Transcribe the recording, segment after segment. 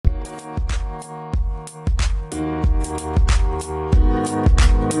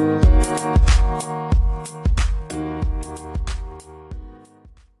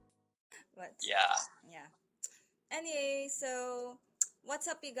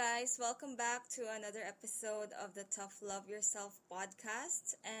up, you guys? Welcome back to another episode of the Tough Love Yourself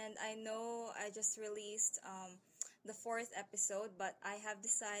podcast. And I know I just released the fourth episode, but I have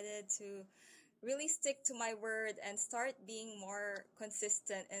decided to really stick to my word and start being more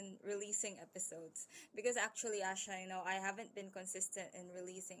consistent in releasing episodes. Because actually, Asha, I haven't been consistent in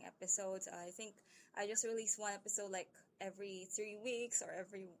releasing episodes. I think I just release one episode like every 3 weeks or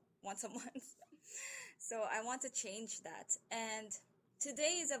every once a month. So I want to change that. And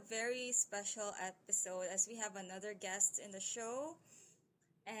today is a very special episode as we have another guest in the show.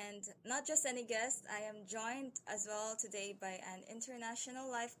 And not just any guest, I am joined as well today by an international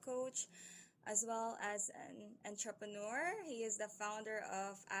life coach as well as an entrepreneur. He is the founder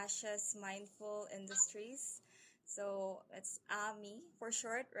of Asha's Mindful Industries. So it's AMI for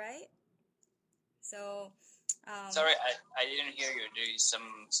short, right? So, um, Sorry, I didn't hear you. There is some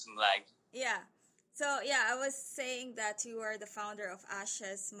lag. yeah. So yeah, I was saying that you are the founder of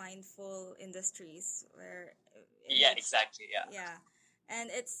Asha's Mindful Industries, where in Yeah, which exactly. Yeah, yeah, and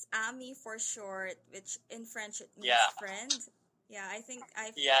it's AMI for short, which in French it means yeah, friend. Yeah, I think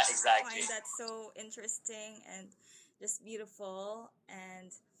yeah, exactly. find that so interesting and just beautiful.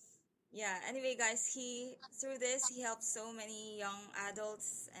 And yeah, anyway, guys, he through this he helps so many young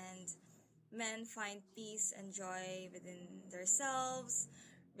adults and men find peace and joy within themselves,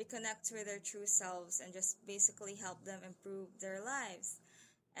 reconnect with their true selves, and just basically help them improve their lives.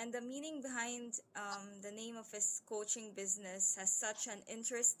 And the meaning behind the name of his coaching business has such an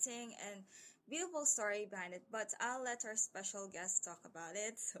interesting and beautiful story behind it. But I'll let our special guest talk about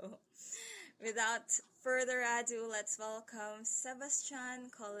it. So, without further ado, let's welcome Sebastian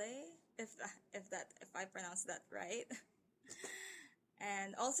Collet, if I pronounce that right,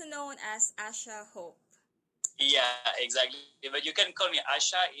 and also known as Asha Hope. Yeah, exactly. But you can call me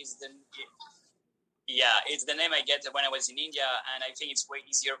Asha. It's the name I get when I was in India, and I think it's way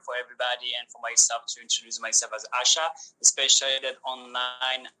easier for everybody and for myself to introduce myself as Asha, especially that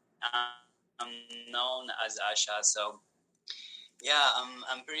online I'm known as Asha. So yeah,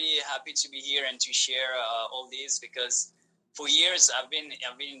 I'm pretty happy to be here and to share all this because for years I've been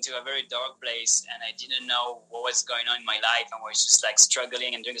into a very dark place and I didn't know what was going on in my life and was just like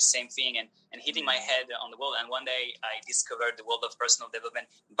struggling and doing the same thing and hitting my head on the wall. And one day I discovered the world of personal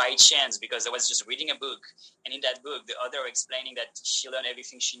development by chance because I was just reading a book, and in that book the author explaining that she learned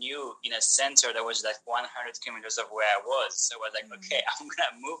everything she knew in a center that was like 100 kilometers of where I was. So I was like, okay, I'm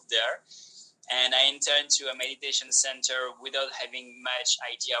gonna move there. And I entered to a meditation center without having much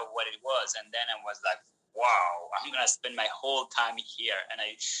idea of what it was. And then I was like, wow, I'm going to spend my whole time here. And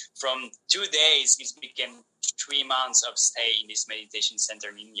from 2 days, it became 3 months of stay in this meditation center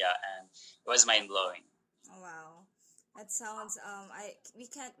in India. And it was mind blowing. Wow. That sounds we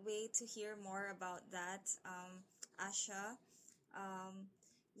can't wait to hear more about that, Asha. Um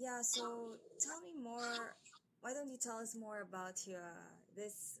yeah, so tell me more. Why don't you tell us more about your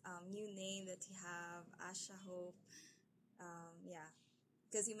this new name that you have, Asha Hope? Yeah,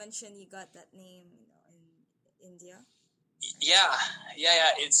 because you mentioned you got that name, in India. Yeah,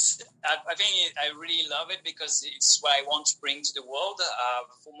 I think I really love it because it's what I want to bring to the world.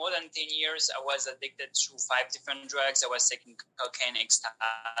 For more than 10 years, I was addicted to 5 different drugs. I was taking cocaine,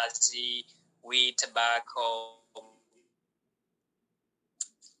 ecstasy, weed, tobacco,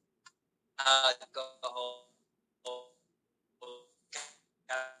 alcohol,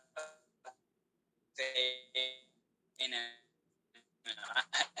 caffeine,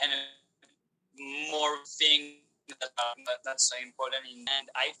 and more things that are not so important. And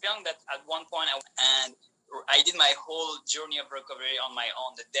I found that at one point, and I did my whole journey of recovery on my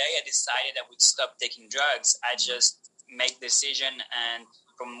own. The day I decided I would stop taking drugs, I just make decision, and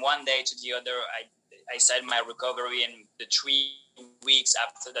from one day to the other, I started my recovery. And the 3 weeks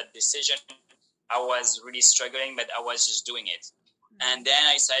after that decision, I was really struggling, but I was just doing it. And then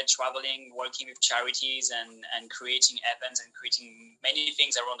I started traveling, working with charities and creating events and creating many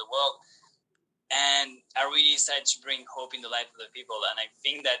things around the world. And I really started to bring hope in the life of the people. And I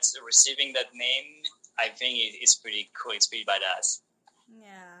think that receiving that name, I think it's pretty cool. It's pretty badass.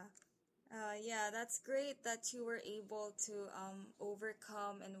 Yeah. Yeah, that's great that you were able to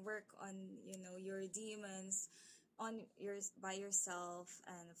overcome and work on, your demons on yours by yourself,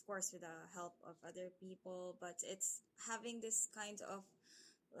 and of course with the help of other people. But it's having this kind of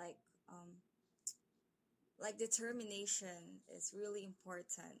like um like determination is really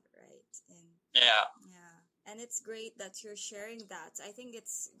important, right? And Yeah. yeah, and it's great that you're sharing that. I think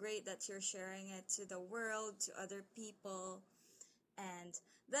it's great that you're sharing it to the world, to other people, and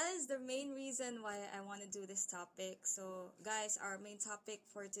that is the main reason why I want to do this topic. So, guys, our main topic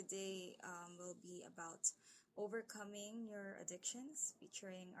for today will be about overcoming your addictions,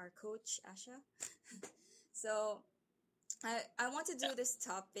 featuring our coach Asha. So I want to do this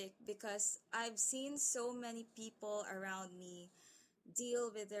topic because I've seen so many people around me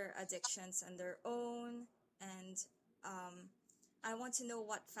deal with their addictions on their own, and um, I want to know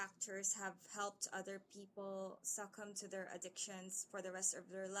what factors have helped other people succumb to their addictions for the rest of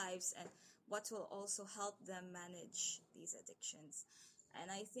their lives, and what will also help them manage these addictions. And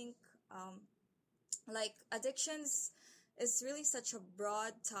I think like addictions is really such a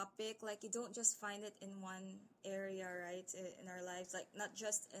broad topic. Like you don't just find it in one area, right? In our lives, like not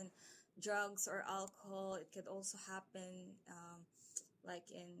just in drugs or alcohol. It could also happen like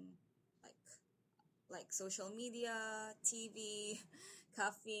in like social media, TV,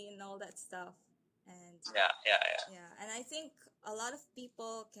 caffeine, and all that stuff. And yeah, and I think a lot of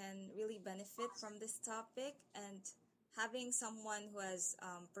people can really benefit from this topic, and having someone who has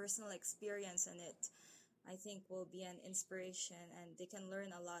personal experience in it, I think will be an inspiration, and they can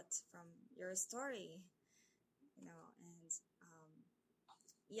learn a lot from your story, and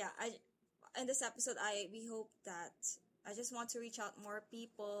yeah, I in this episode, I we hope that I just want to reach out more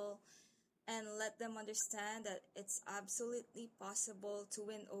people and let them understand that it's absolutely possible to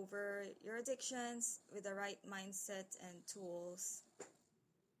win over your addictions with the right mindset and tools.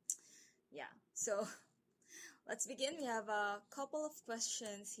 Yeah, so let's begin. We have a couple of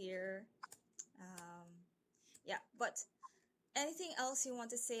questions here. Um, yeah, but anything else you want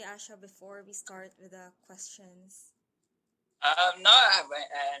to say, Asha, before we start with the questions? No, I have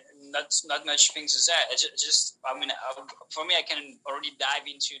not much things to say. I mean, for me, I can already dive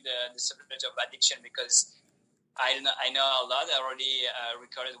into the subject of addiction because I know a lot. I already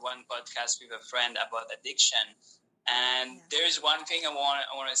recorded one podcast with a friend about addiction, and there is one thing I want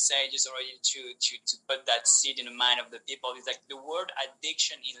to say just already to put that seed in the mind of the people is like the word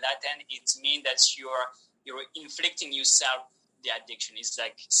addiction in Latin. It means that you're inflicting yourself the addiction. It's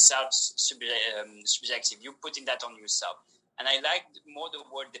like subjective. You're putting that on yourself. And I like more the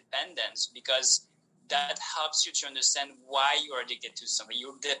word dependence because that helps you to understand why you're addicted to something.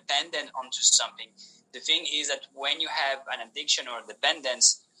 You're dependent onto something. The thing is that when you have an addiction or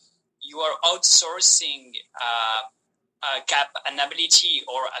dependence, you are outsourcing an ability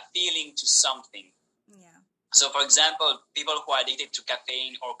or a feeling to something. Yeah. So, for example, people who are addicted to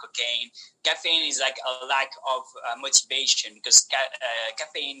caffeine or cocaine, caffeine is like a lack of motivation because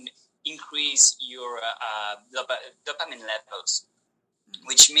caffeine increase your dopamine levels,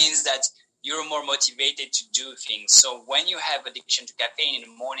 which means that you're more motivated to do things. So when you have addiction to caffeine in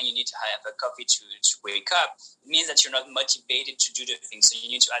the morning, you need to have a coffee to wake up. It means that you're not motivated to do the things. So you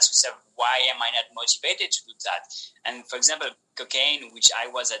need to ask yourself, why am I not motivated to do that? And for example, cocaine, which I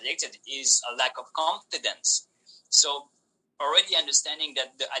was addicted, is a lack of confidence. So already understanding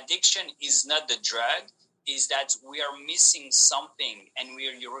that the addiction is not the drug, is that we are missing something and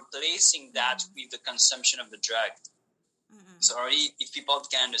you're replacing that with the consumption of the drug. So already, if people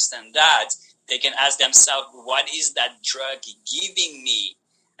can understand that, they can ask themselves, what is that drug giving me?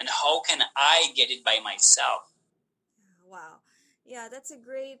 And how can I get it by myself? Wow. Yeah, that's a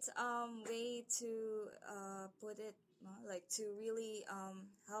great way to put it, like to really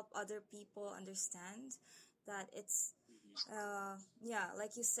help other people understand that it's, yeah,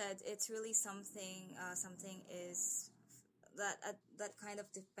 like you said, it's really something is that kind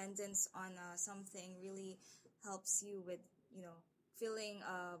of dependence on something really helps you with, filling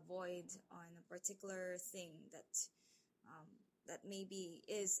a void on a particular thing um, that maybe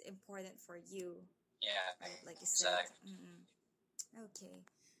is important for you. Yeah, Right, like you said. exactly. Okay.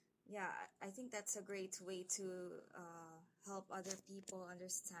 Yeah, I think that's a great way to help other people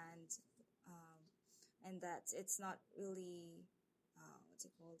understand, and that it's not really, what do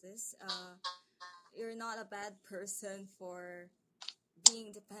you call this? You're not a bad person for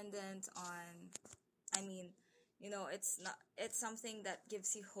being dependent on. I mean, it's not. It's something that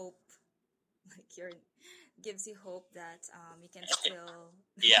gives you hope. Like gives you hope that you can still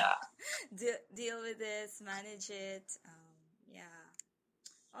Yeah. deal with this, manage it. Yeah.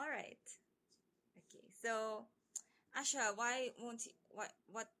 All right. Okay. So, Asha, why won't you,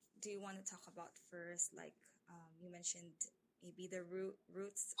 what do you want to talk about first? Like, you mentioned maybe the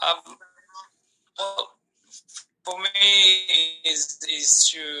roots. Well, for me, is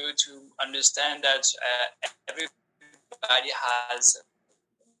to understand that everybody has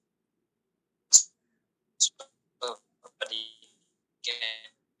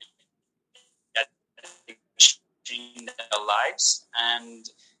in their lives, and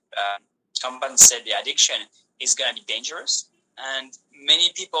compensate the addiction is going to be dangerous. And many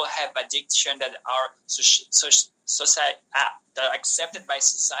people have addiction that are that are accepted by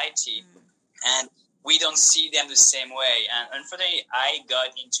society, and we don't see them the same way. And unfortunately, I got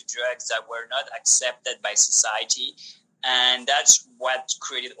into drugs that were not accepted by society. And that's what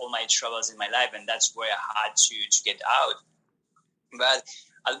created all my troubles in my life. And that's where I had to get out. But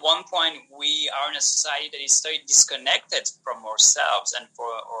at one point, we are in a society that is so disconnected from ourselves and for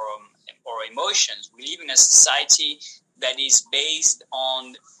our emotions. We live in a society that is based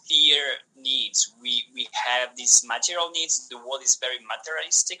on fear needs. We have these material needs. The world is very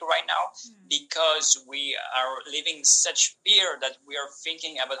materialistic right now because we are living such fear that we are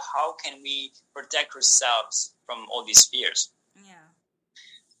thinking about how can we protect ourselves from all these fears. Yeah.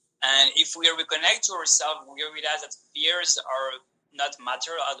 And if we reconnect to ourselves, we realize that fears are not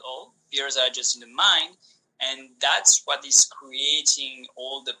material at all. Fears are just in the mind. And that's what is creating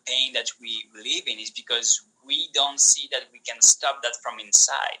all the pain that we live in, is because we don't see that we can stop that from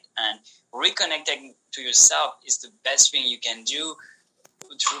inside. And reconnecting to yourself is the best thing you can do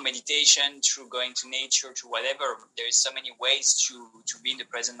through meditation, through going to nature, to whatever. There is so many ways to be in the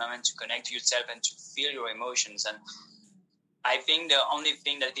present moment, to connect to yourself and to feel your emotions. And I think the only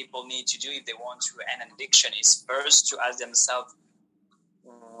thing that people need to do if they want to end an addiction is first to ask themselves,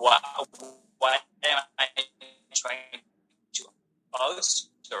 what am I trying to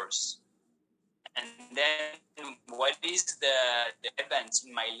outsource? And then what is the event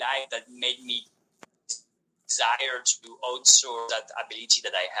in my life that made me desire to outsource that ability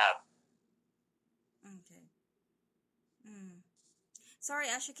that I have? Okay. Sorry,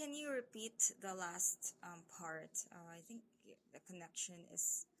 Asha, can you repeat the last part? I think the connection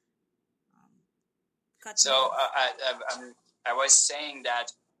is cut me So off. I was saying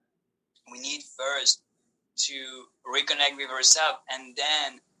that we need first to reconnect with ourselves and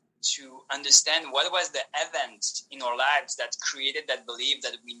then to understand what was the event in our lives that created that belief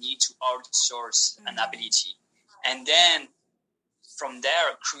that we need to outsource an ability. And then from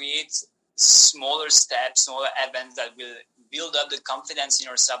there, create smaller steps, smaller events that will build up the confidence in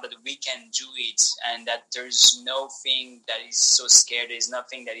ourselves that we can do it and that there's nothing that is so scary. There's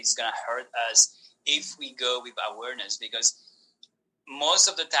nothing that is going to hurt us if we go with awareness, because most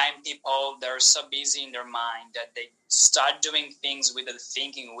of the time people, they're so busy in their mind that they start doing things without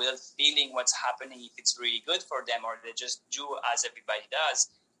thinking, without feeling what's happening, if it's really good for them, or they just do as everybody does,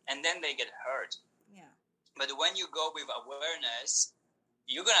 and then they get hurt. Yeah. But when you go with awareness,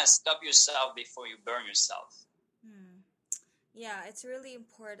 you're gonna stop yourself before you burn yourself. Yeah, it's really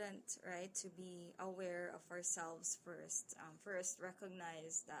important, right, to be aware of ourselves first. First,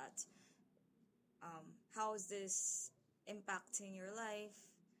 recognize that how is this impacting your life?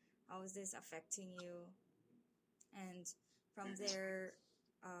 How is this affecting you? And from there,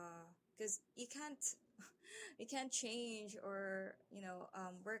 because you can't you can't change or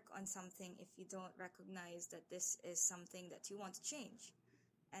work on something if you don't recognize that this is something that you want to change.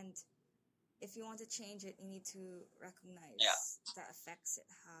 And if you want to change it, you need to recognize the effects it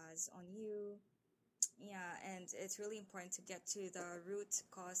has on you. Yeah, and it's really important to get to the root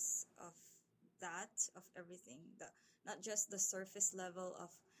cause of that, of everything. Not just the surface level of,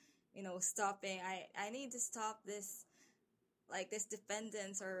 stopping. I need to stop this, like this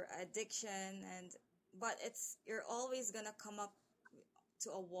dependence or addiction, but you're always gonna come up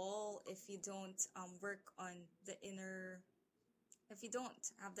to a wall if you don't work on the inner, if you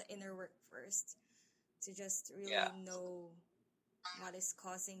don't have the inner work first to just really know what is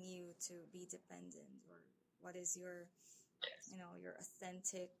causing you to be dependent, or what is your your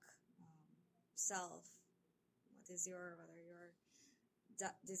authentic self, what is what are your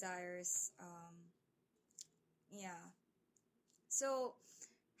desires. Yeah, so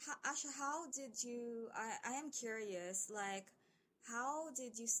Asha, how did you, I am curious, like how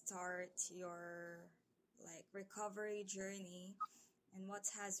did you start your like recovery journey, and what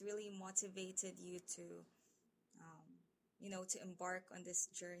has really motivated you to to embark on this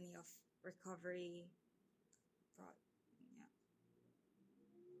journey of recovery? Yeah.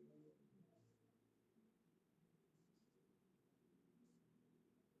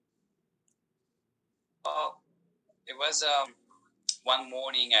 Oh, it was one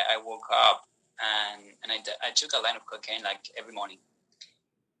morning I woke up and I took a line of cocaine like every morning.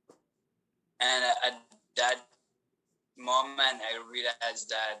 And at that moment, I realized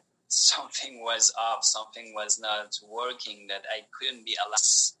that something was off, something was not working, that I couldn't be alive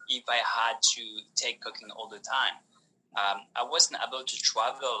if I had to take cocaine all the time. I wasn't able to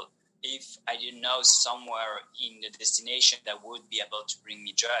travel if I didn't know somewhere in the destination that would be able to bring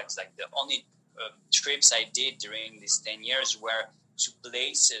me drugs. Like the only trips I did during these 10 years were to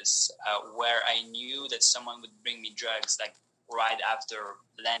places where I knew that someone would bring me drugs, like right after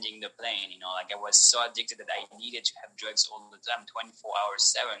landing the plane. Like I was so addicted that I needed to have drugs all the time, 24 hours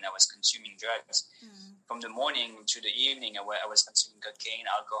 7. I was consuming drugs from the morning to the evening. I was consuming cocaine,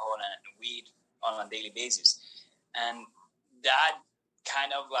 alcohol, and weed on a daily basis, and that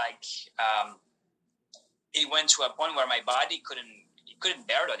kind of like it went to a point where my body couldn't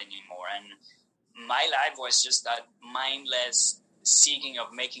bear that anymore, and my life was just that mindless seeking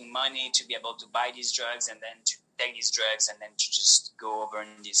of making money to be able to buy these drugs and then to take these drugs and then to just go over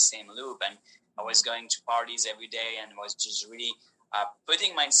in this same loop. And I was going to parties every day and was just really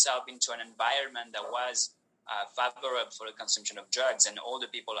putting myself into an environment that was favorable for the consumption of drugs, and all the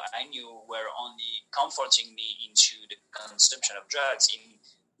people I knew were only comforting me into the consumption of drugs. In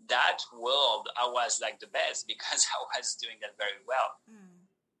that world, I was like the best because I was doing that very well.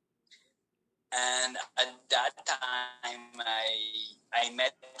 And at that time, I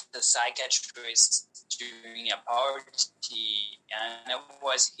met a psychiatrist during a party, and I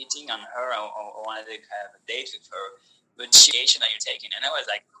was hitting on her. I wanted to have a date with her, but she medication that you're taking, and I was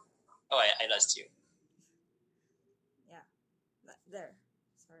like, "Oh, I lost you." Yeah, there.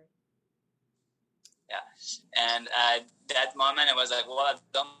 Sorry. Yeah, and at that moment, I was like, "Well, I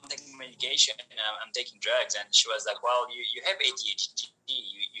don't take medication. I'm taking drugs." And she was like, "Well, you have ADHD.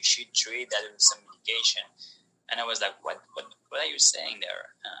 You should treat that with some medication." And I was like, what are you saying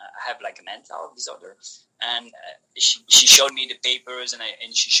there? I have like a mental disorder. And she showed me the papers, and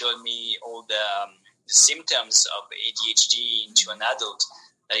she showed me all the symptoms of ADHD into an adult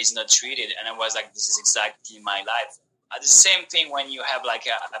that is not treated. And I was like, this is exactly my life. The same thing when you have like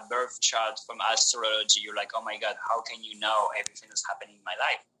a birth chart from astrology. You're like, oh my God, how can you know everything that's happening in my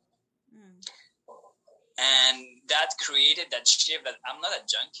life? And that created that shift that I'm not a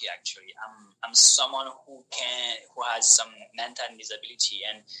junkie. Actually, I'm someone who has some mental disability.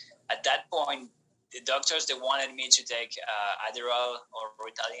 And at that point, the doctors, they wanted me to take Adderall or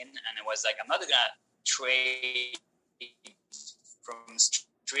Ritalin, and I was like, I'm not gonna trade from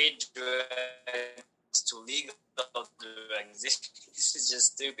street drugs to legal drugs. This is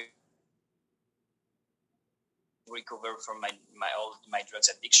just stupid. Recover from my drugs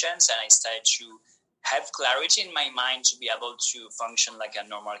addictions, and I started to have clarity in my mind to be able to function like a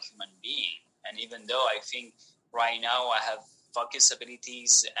normal human being. And even though I think right now I have focus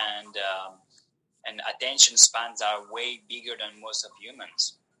abilities and attention spans are way bigger than most of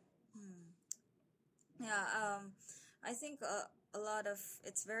humans. Yeah, I think a lot of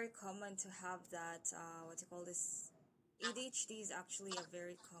it's very common to have that. What do you call this? ADHD is actually a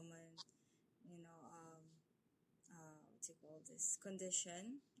very common, what do you call this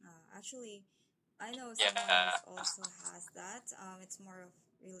condition. Actually, I know someone Yeah. who also has that. It's more of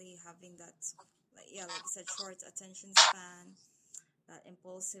really having that, like like you said, short attention span, that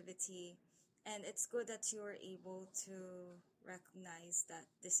impulsivity, and it's good that you are able to recognize that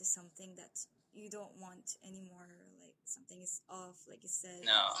this is something that you don't want anymore. Like something is off, like you said.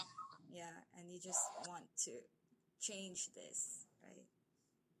 No. Yeah, and you just want to change this, right?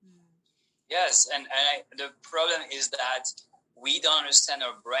 Yes, and the problem is that we don't understand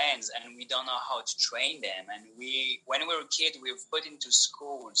our brains and we don't know how to train them. And when we were kids, we were put into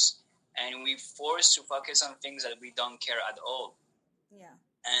schools and we forced to focus on things that we don't care at all. Yeah.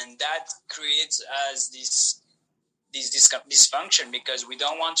 And that creates us this dysfunction because we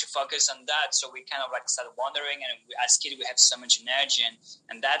don't want to focus on that, so we kind of like start wondering, and as kids we have so much energy,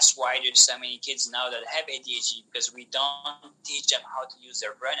 and that's why there's so many kids now that have ADHD, because we don't teach them how to use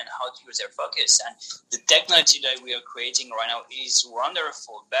their brain and how to use their focus. And the technology that we are creating right now is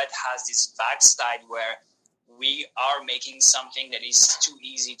wonderful, but has this backside where we are making something that is too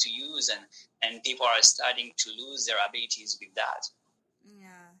easy to use, and people are starting to lose their abilities with that.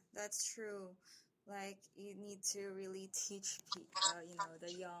 Yeah, that's true. Like you need to really teach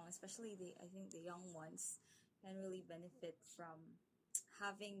the young, especially I think the young ones can really benefit from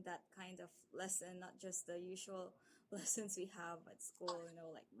having that kind of lesson, not just the usual lessons we have at school,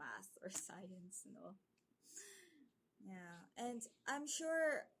 like math or science. Yeah, and I'm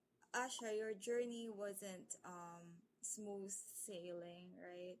sure, Asha, your journey wasn't smooth sailing,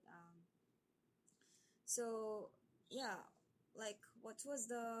 right? So yeah, like what was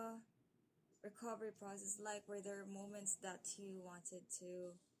the recovery process like? Were there moments that you wanted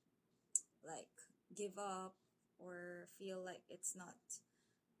to like give up or feel like it's not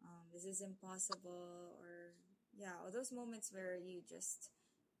this is impossible, or yeah, or those moments where you just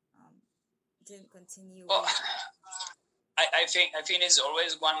um, didn't continue Well, with. I think there's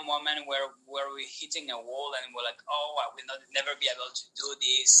always one moment where we're hitting a wall and we're like, oh, I will never be able to do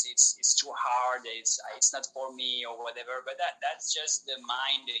this. It's too hard. It's not for me or whatever. But that's just the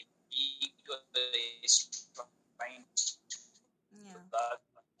mind, the ego is trying to block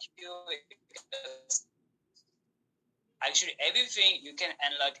you because actually everything you can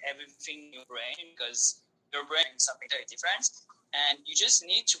unlock everything in your brain because your brain is something very different, and you just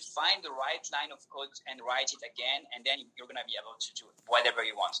need to find the right line of code and write it again, and then you're gonna be able to do whatever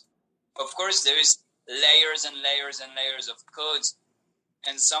you want. Of course, there is layers and layers and layers of codes,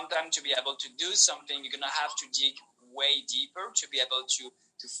 and sometimes to be able to do something, you're gonna have to dig way deeper to be able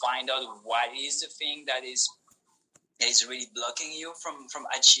to find out what is the thing that is really blocking you from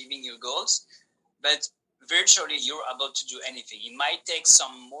achieving your goals. But virtually, you're able to do anything. It might take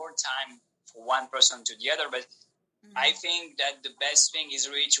some more time for one person to the other, but I think that the best thing is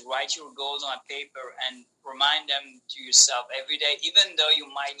really to write your goals on a paper and remind them to yourself every day, even though you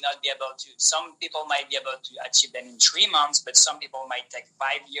might not be able to. Some people might be able to achieve them in 3 months, but some people might take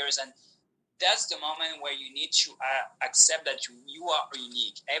 5 years. And that's the moment where you need to accept that you are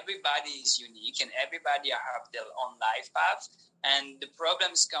unique. Everybody is unique and everybody have their own life path. And the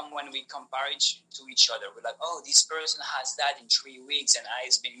problems come when we compare to each other. We're like, oh, this person has that in 3 weeks and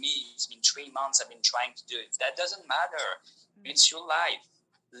it's been me. It's been 3 months I've been trying to do it. That doesn't matter. It's your life.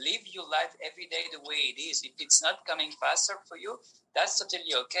 Live your life every day the way it is. If it's not coming faster for you, that's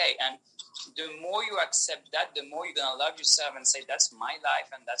totally okay. And the more you accept that, the more you're gonna love yourself and say, that's my life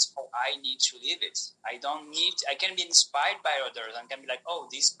and that's how I need to live it. I can be inspired by others and can be like, oh,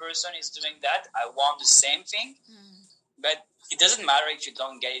 this person is doing that, I want the same thing. But it doesn't matter if you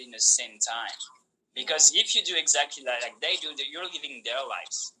don't get it in the same time, because if you do exactly like they do, you're living their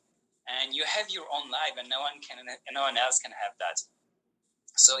lives and you have your own life, and no one else can have that.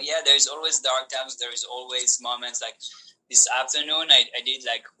 So yeah, there's always dark times. There's always moments like this afternoon. I did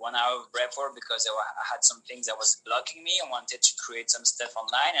like 1 hour of breath work because I had some things that was blocking me. I wanted to create some stuff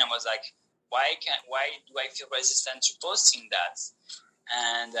online, and I was like, why do I feel resistant to posting that?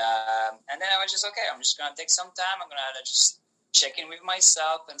 And then I was just okay. I'm just gonna take some time. I'm gonna just check in with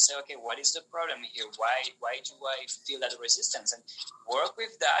myself and say, okay, what is the problem here? Why do I feel that resistance? And work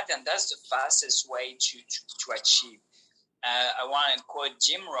with that. And that's the fastest way to achieve. I want to quote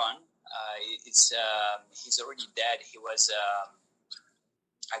Jim Rohn. He's already dead. He was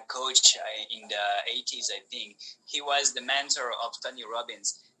a coach in the 80s, I think. He was the mentor of Tony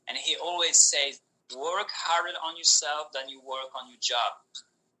Robbins. And he always says, work harder on yourself than you work on your job.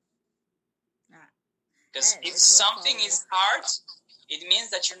 Because if something is hard, it means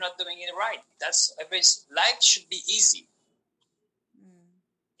that you're not doing it right. Life should be easy.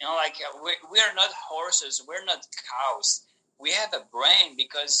 You know, like we're not horses, we're not cows. We have a brain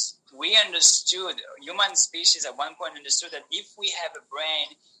because we understood, human species at one point understood that if we have a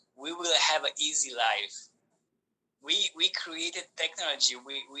brain, we will have an easy life. We created technology.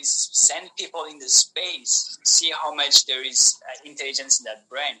 We send people in the space, see how much there is intelligence in that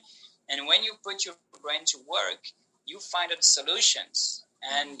brain. And when you put your brain to work, you find out solutions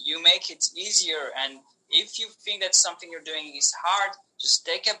and you make it easier. And if you think that something you're doing is hard, just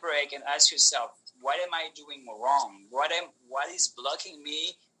take a break and ask yourself, what am I doing wrong? What is blocking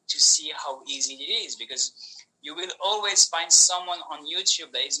me to see how easy it is? Because you will always find someone on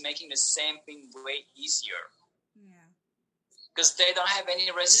YouTube that is making the same thing way easier. Yeah. Because they don't have any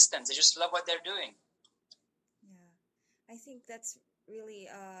resistance. They just love what they're doing. Yeah. I think that's really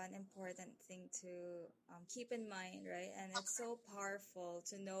an important thing to keep in mind, right? And it's so powerful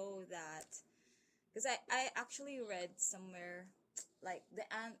to know that, because I actually read somewhere like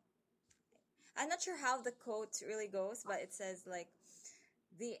I'm not sure how the quote really goes, but it says like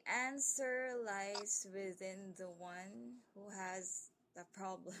the answer lies within the one who has the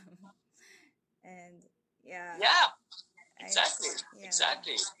problem. And yeah, exactly.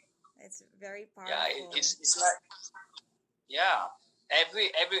 it's very powerful. It's like,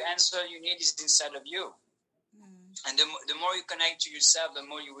 every answer you need is inside of you. And the more you connect to yourself, the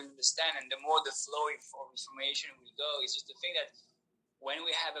more you will understand, and the more the flow of information will go. It's just the thing that when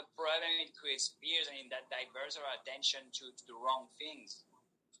we have a problem, it creates fears, and that diverts our attention to the wrong things.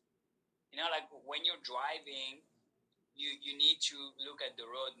 You know, like when you're driving, you need to look at the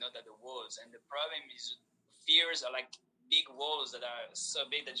road, not at the walls. And the problem is fears are like big walls that are so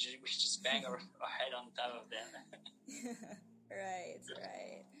big that we just bang our head on top of them. Right.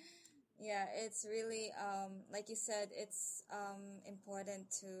 Yeah, it's really like you said, it's important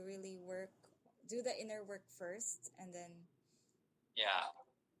to really do the inner work first, and then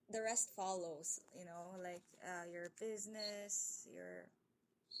the rest follows. You know, like your business, your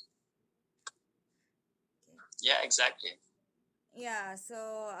Exactly. Yeah,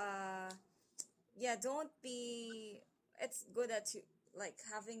 so don't be. It's good that you like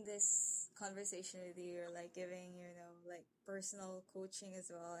having this conversation with you, or like giving like personal coaching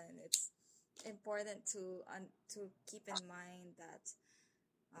as well, and important to keep in mind that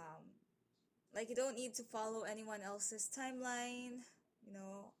um, like you don't need to follow anyone else's timeline, you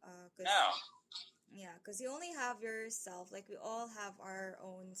know, because No. yeah, because you only have yourself. Like we all have our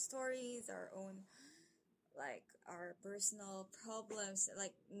own stories, our own like our personal problems.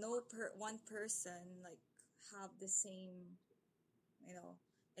 Like no one person like have the same, you know,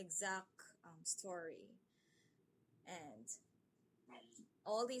 exact story, and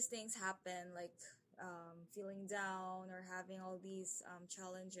all these things happen like feeling down or having all these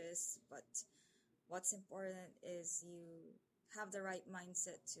challenges, but what's important is you have the right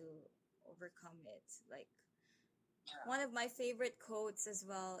mindset to overcome it. Like one of my favorite quotes as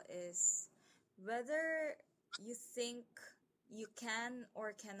well is whether you think you can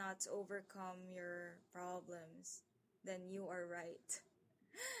or cannot overcome your problems, then you are right.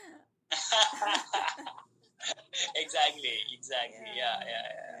 Exactly. Yeah, Yeah, yeah,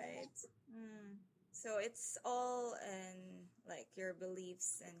 yeah. right. Mm. So it's all in like your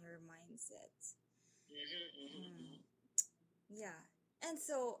beliefs and your mindset. Mm. Mm-hmm. Yeah. And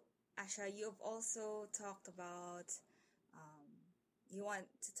so, Asha, you've also talked about, um, you want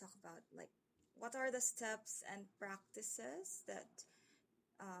to talk about like what are the steps and practices that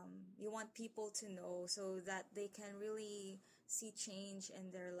you want people to know so that they can really see change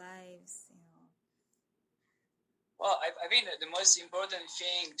in their lives, you know. Well, I think that the most important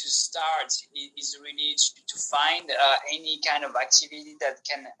thing to start is really to find any kind of activity that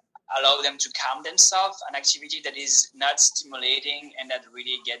can allow them to calm themselves, an activity that is not stimulating and that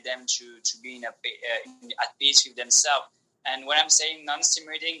really get them to be at peace with themselves. And when I'm saying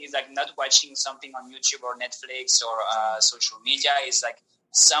non-stimulating is like not watching something on YouTube or Netflix or social media. Is like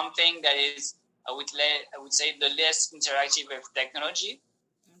something that is I would say the less interactive with technology,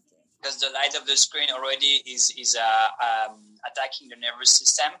 Okay. because the light of the screen already is attacking the nervous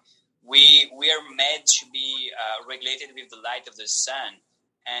system. We are made to be regulated with the light of the sun,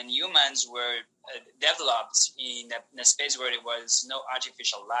 and humans were developed in a space where there was no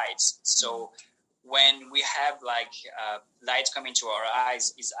artificial lights. So when we have like light coming to our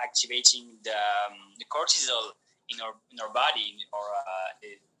eyes, is activating the cortisol in our body, or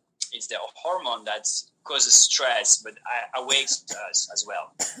it's the hormone that causes stress, but awakes us as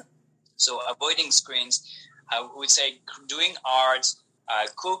well. So avoiding screens, I would say doing art,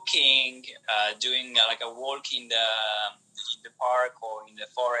 cooking, doing like a walk in the park or in the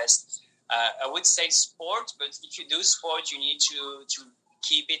forest. I would say sport, but if you do sport, you need to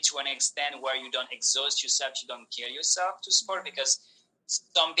keep it to an extent where you don't exhaust yourself, you don't kill yourself to sport, because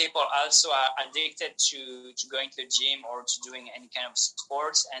some people also are addicted to going to the gym or to doing any kind of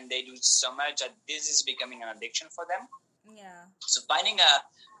sports, and they do so much that this is becoming an addiction for them. Yeah. So finding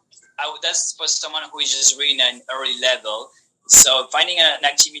that's for someone who is just really in an early level. So finding an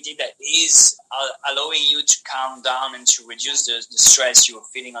activity that is allowing you to calm down and to reduce the stress you're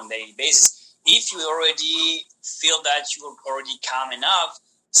feeling on a daily basis. If you already feel that you're already calm enough,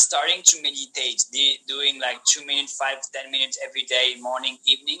 starting to meditate, doing like 2 minutes, 5 to 10 minutes every day, morning,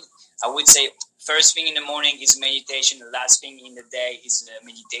 evening. I would say first thing in the morning is meditation. The last thing in the day is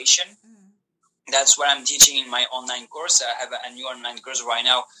meditation. Mm. That's what I'm teaching in my online course. I have a new online course right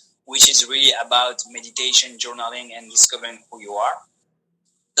now, which is really about meditation, journaling, and discovering who you are.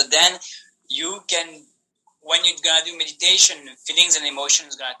 So then you can, when you're gonna do meditation, feelings and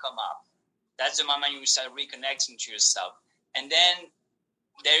emotions gonna come up. That's the moment you start reconnecting to yourself. And then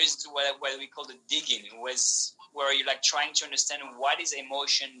there is what we call the digging, where you're like trying to understand what is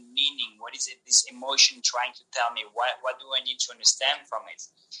emotion meaning, what is it, this emotion trying to tell me, what do I need to understand from it.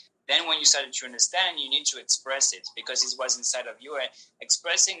 Then when you started to understand, you need to express it because it was inside of you. And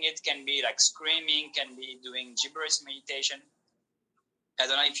expressing it can be like screaming, can be doing gibberish meditation. I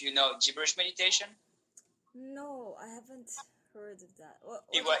don't know if you know gibberish meditation. No, I haven't heard of that.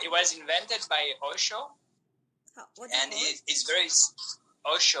 It was invented by Osho, What do you and call it? it's very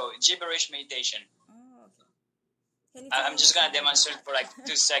Osho, gibberish meditation. Oh, okay. Can you tell I'm me just what's gonna more about demonstrate that? for like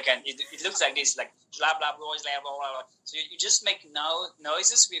 2 seconds. It looks like this, like blah blah blah blah blah blah. So you just make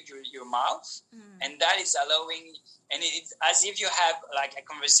noises with your mouth, and that is allowing. And it's as if you have like a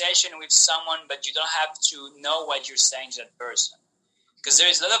conversation with someone, but you don't have to know what you're saying to that person, because there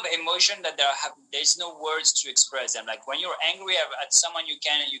is a lot of emotion that there's no words to express them. Like when you're angry at someone, you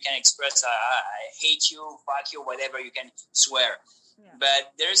can express I hate you, fuck you, whatever. You can swear. Yeah.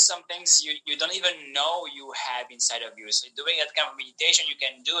 But there's some things you don't even know you have inside of you. So doing that kind of meditation, you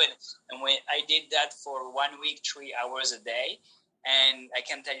can do it. And when I did that for 1 week, 3 hours a day, and I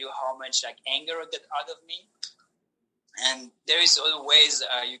can tell you how much like anger got out of me. And there is other ways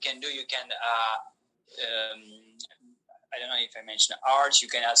you can do. You can I don't know if I mentioned art. You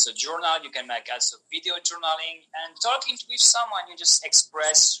can also journal. You can make also video journaling and talking with someone. You just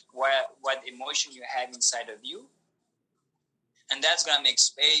express what emotion you have inside of you, and that's gonna make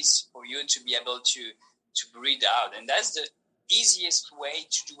space for you to be able to breathe out. And that's the easiest way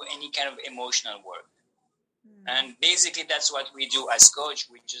to do any kind of emotional work. And basically, that's what we do as coach.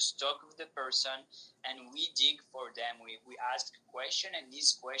 We just talk with the person and we dig for them. We ask a question, and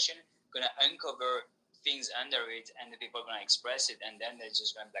this question gonna uncover things under it, and the people are gonna express it, and then they're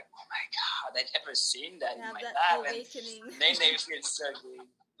just gonna be like, "Oh my god, I never seen that in my that life," awakening. and then they feel so good.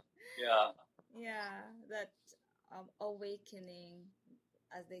 Yeah. Yeah, that awakening,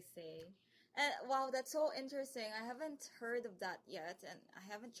 as they say. And wow, that's so interesting. I haven't heard of that yet, and I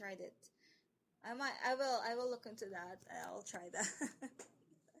haven't tried it. I will look into that. I'll try that.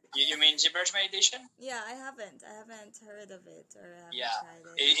 You mean gibberish meditation? Yeah, I haven't heard of it or I haven't Yeah,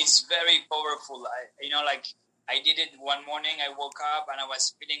 tried it. it's very powerful. Like I did it one morning. I woke up and I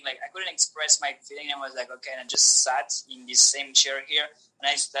was feeling like I couldn't express my feeling. I was like, okay, and I just sat in this same chair here, and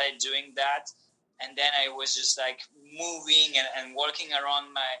I started doing that. And then I was just like moving and walking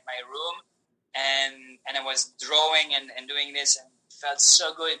around my room, and I was drawing and doing this, and it felt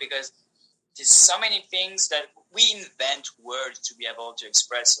so good because there's so many things that we invent words to be able to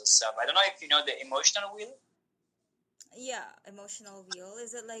express ourselves. I don't know if you know the emotional wheel. Yeah, emotional wheel.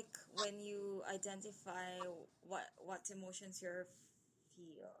 Is it like when you identify what emotions you're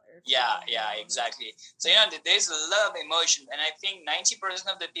Yeah, feeling? yeah, exactly. So there's a lot of emotion, and I think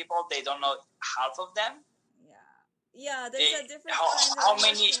 90% of the people, they don't know half of them. Yeah, yeah. There's a different how, kinds of how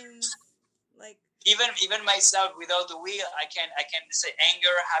many? emotions. Like Even myself, without the wheel, I can say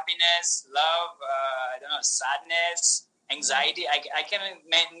anger, happiness, love. I don't know, sadness, anxiety. I can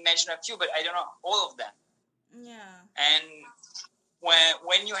mention a few, but I don't know all of them. yeah, And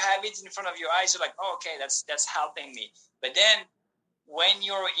when you have it in front of your eyes, you're like, oh, okay, that's helping me. But then when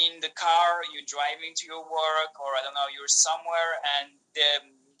you're in the car, you're driving to your work, or I don't know, you're somewhere, and the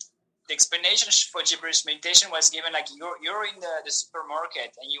explanation for gibberish meditation was given like you're in the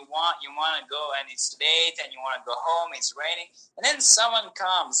supermarket and you want to go, and it's late and you want to go home, it's raining, and then someone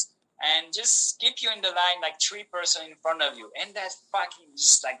comes and just skip you in the line like 3 person in front of you, and that fucking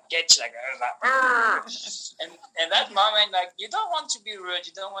just like gets you like and that moment, like, you don't want to be rude,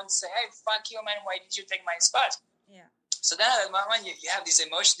 you don't want to say, hey, fuck you, man, why did you take my spot? yeah. So then at that moment you have this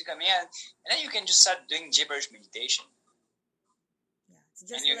emotion to come in, and then you can just start doing gibberish meditation.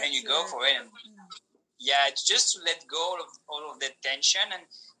 Yeah, And you go for it, and yeah, it's just to let go of all of the tension, and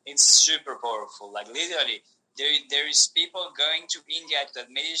it's super powerful. Like literally, there is people going to India to that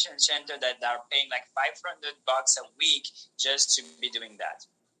meditation center that are paying like $500 a week just to be doing that.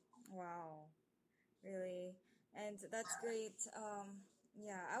 Wow, really, and that's great.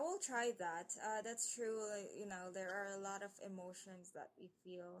 Yeah, I will try that. That's true. There are a lot of emotions that we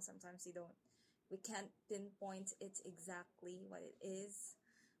feel. Sometimes we can't pinpoint it exactly what it is.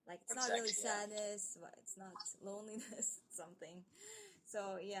 Like it's not really sadness, but it's not loneliness, something.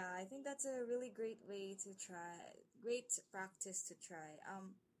 So yeah, I think that's a really great way to try, great practice to try.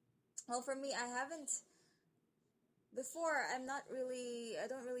 Well, for me, I haven't before. I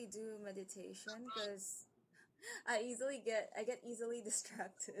don't really do meditation because I get easily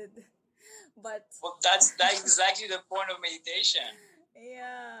distracted. But Well, that's exactly the point of meditation.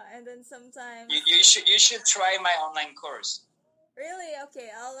 yeah, and then sometimes You should try my online course. really okay.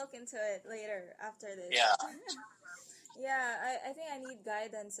 I'll look into it later after this. Yeah. Yeah, I think I need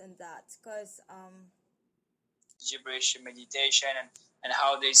guidance in that because Gibberish meditation, and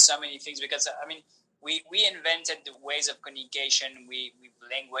how there's so many things, because I mean we invented the ways of communication with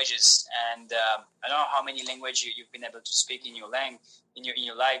languages, and I don't know how many languages you've been able to speak in your in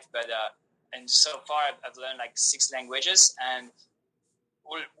your life, but and so far I've learned like 6 languages, and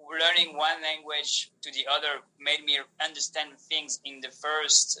learning one language to the other made me understand things in the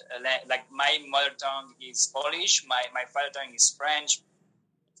first like my mother tongue is Polish, my father tongue is French,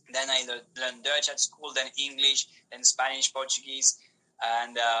 then I learned Dutch at school, then English, then Spanish, Portuguese,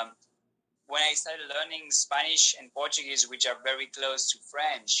 and when I started learning Spanish and Portuguese, which are very close to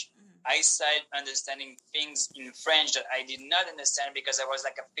French, I started understanding things in French that I did not understand because I was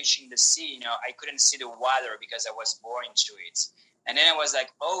like a fish in the sea. I couldn't see the water because I was born into it. And then I was like,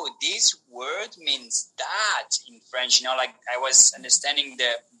 oh, this word means that in French. Like I was understanding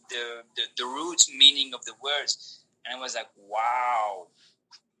the root meaning of the words. And I was like, wow.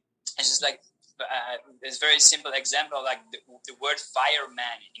 It's just like, it's a very simple example, like the word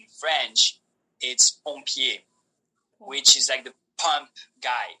fireman in French, it's pompier, which is like the pump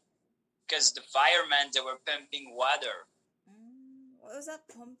guy. Because the firemen, they were pumping water. what was that?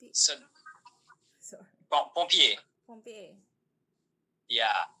 Pompier. So, Sorry. pompier. Pompier.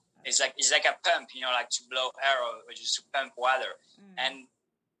 Yeah, it's like a pump, like to blow air or just to pump water. And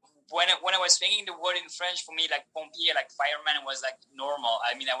when I was thinking the word in French, for me, like pompier, like fireman, was like normal.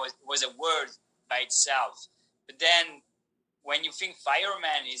 I mean, it was a word by itself. But then when you think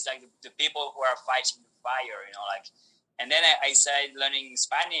fireman is like the people who are fighting the fire, like. And then I started learning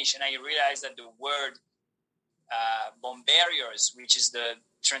Spanish, and I realized that the word bomberos, which is the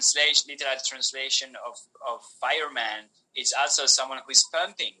literal translation of fireman, it's also someone who is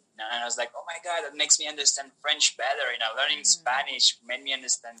pumping. And I was like, oh my God, that makes me understand French better. Learning Spanish made me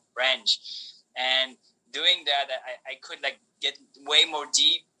understand French. And doing that, I could like get way more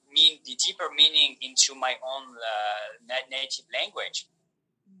the deeper meaning into my own native language.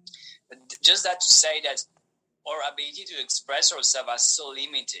 But just that to say that our ability to express ourselves are so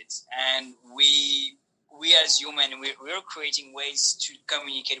limited, and we as human, we're creating ways to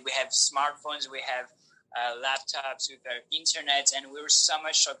communicate. We have smartphones, we have laptops, we have internet, and we're so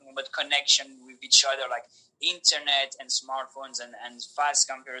much talking about connection with each other. Like internet and smartphones and fast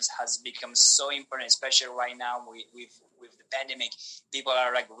computers has become so important, especially right now with the pandemic. People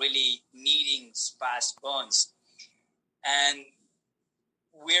are like really needing fast phones, and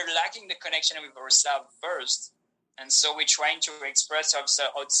we're lacking the connection with ourselves first, and so we're trying to express ourselves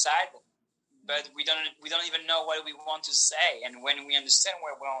outside, but we don't even know what we want to say. And when we understand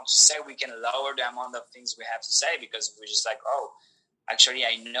what we want to say, we can lower the amount of things we have to say, because we're just like, oh, actually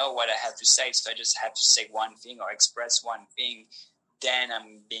I know what I have to say, so I just have to say one thing or express one thing, then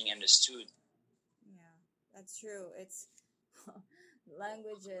I'm being understood. Yeah, that's true. It's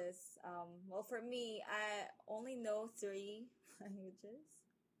languages. Well, for me, I only know three languages, I think.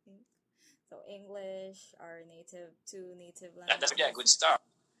 So English, our two native That's really a languages. good start.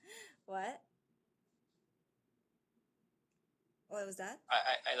 What? What was that?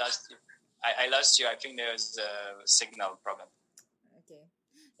 I lost you. I lost you. I think there's a signal problem. Okay.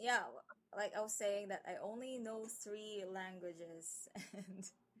 Yeah, like I was saying that I only know three languages, and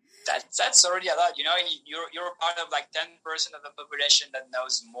That's already a lot. You're part of like 10% of the population that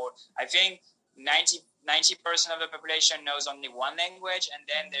knows more. I think 90% of the population knows only one language, and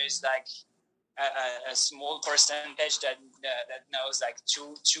then there's like a small percentage that knows like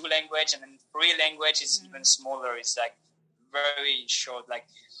two language, and then three language is even smaller. It's like very short. Like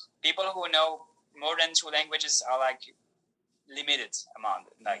people who know more than two languages are like limited amount.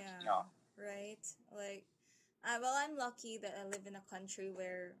 Like yeah, right. Like, well, I'm lucky that I live in a country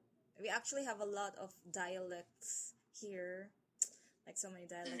where we actually have a lot of dialects here, like so many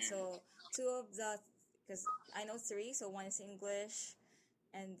dialects. So two of the, because I know three, so one is English,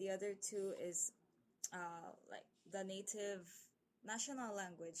 and the other two is like the native national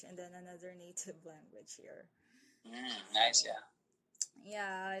language, and then another native language here. Nice, yeah.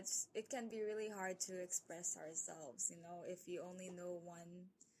 Yeah, it can be really hard to express ourselves, if you only know one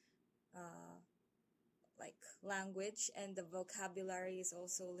uh like language, and the vocabulary is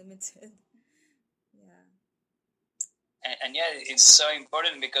also limited. Yeah. And yeah, it's so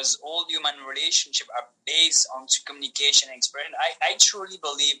important because all human relationships are based on communication and expression. I truly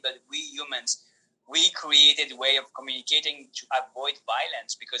believe that we humans, we created a way of communicating to avoid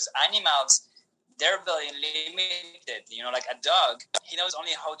violence, because animals, they're very limited. Like a dog, he knows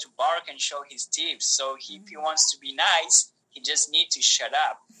only how to bark and show his teeth. So if he wants to be nice, he just needs to shut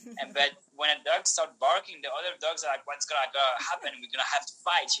up. But when a dog starts barking, the other dogs are like, what's gonna happen? We're gonna have to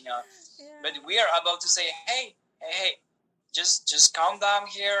fight. Yeah. But we are about to say, hey, just calm down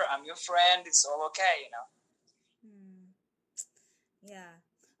here. I'm your friend. It's all okay. Hmm. Yeah.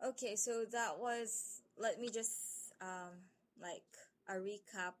 Okay, so that was, let me just like a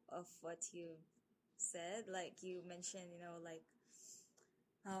recap of what you said. Like you mentioned, like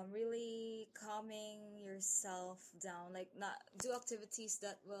really calming yourself down, like not do activities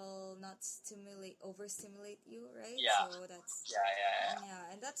that will not overstimulate you, right? Yeah. So that's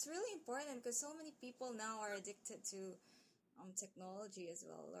Yeah. and that's really important, because so many people now are addicted to technology as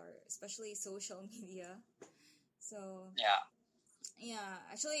well, or especially social media. So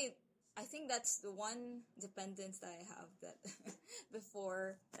actually, I think that's the one dependence that I have, that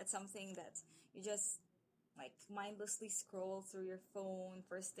before, that's something that you just like mindlessly scroll through your phone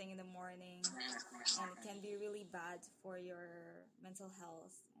first thing in the morning, and it can be really bad for your mental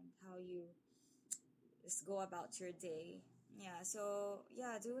health and how you just go about your day. Yeah, so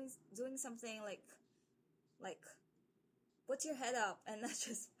yeah, doing something like put your head up and not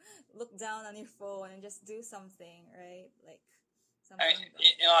just look down on your phone, and just do something, right? Like I something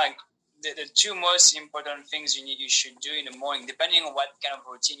mean, like the two most important things you should do in the morning, depending on what kind of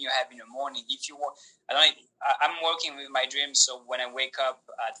routine you have in the morning. If you want, I'm working with my dreams, so when I wake up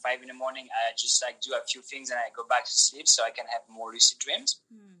at 5 in the morning, I just like do a few things and I go back to sleep so I can have more lucid dreams.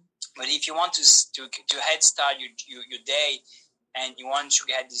 But if you want to head start your day and you want to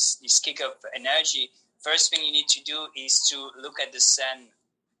get this kick of energy, first thing you need to do is to look at the sun.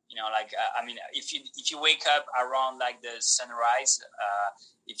 If you wake up around like the sunrise,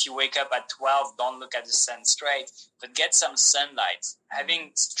 if you wake up at 12, don't look at the sun straight, but get some sunlight.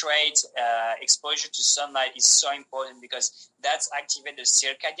 Having straight exposure to sunlight is so important because that's activate the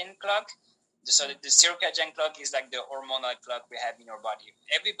circadian clock. So the circadian clock is like the hormonal clock we have in our body.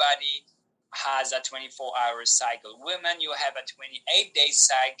 Everybody has a 24-hour cycle. Women, you have a 28-day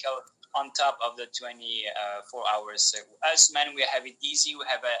cycle on top of the 24 hours. So us men, we have it easy. We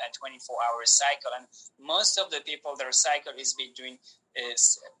have a 24-hour cycle. And most of the people, their cycle is between,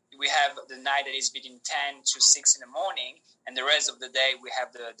 we have the night that is between 10 to 6 in the morning. And the rest of the day, we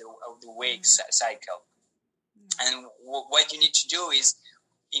have the wake cycle. And what you need to do is,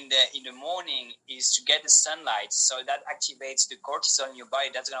 in the morning, is to get the sunlight. So that activates the cortisol in your body.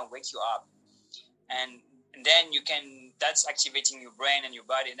 That's going to wake you up. And then that's activating your brain and your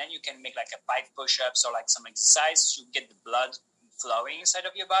body. And then you can make like a 5 push-ups or like some exercise to get the blood flowing inside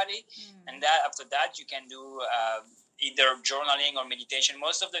of your body. And after that, you can do either journaling or meditation.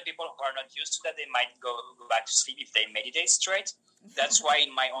 Most of the people who are not used to that, they might go back to sleep if they meditate straight. That's why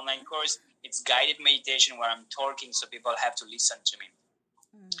in my online course, it's guided meditation where I'm talking, so people have to listen to me.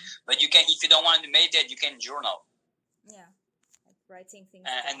 But you can, if you don't want to meditate, you can journal. Yeah, like writing things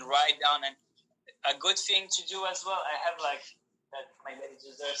and write down. And a good thing to do as well, I have like that. My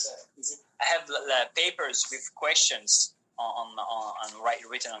I have papers with questions on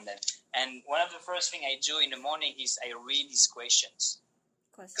written on them. And one of the first thing I do in the morning is I read these questions.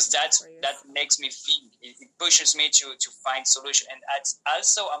 Because that makes me think. It pushes me to find solution. And it's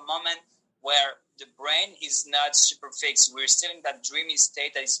also a moment where the brain is not super fixed. We're still in that dreamy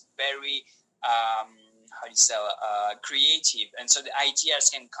state that is very, creative. And so the ideas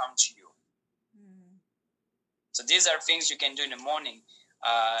can come to you. So these are things you can do in the morning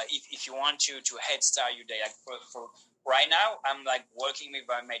if you want to head start your day. Like for right now, I'm like working with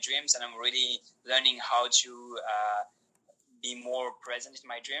my dreams, and I'm really learning how to be more present in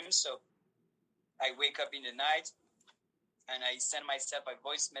my dreams. So I wake up in the night and I send myself a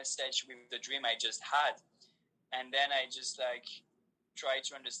voice message with the dream I just had. And then I just like try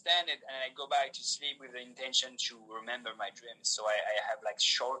to understand it, and I go back to sleep with the intention to remember my dreams. So I have like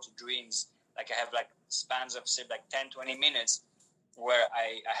short dreams. Like I have like spans of sleep, like 10, 20 minutes where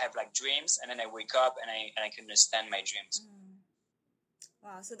I have like dreams, and then I wake up and I can understand my dreams.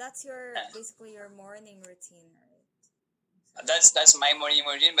 Wow. So that's basically your morning routine, right? That's my morning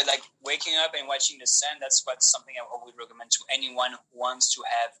routine, but like waking up and watching the sun, that's something I would recommend to anyone who wants to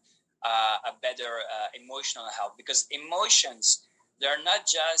have a better emotional health, because emotions, they're not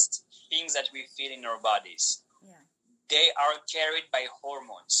just things that we feel in our bodies. Yeah. They are carried by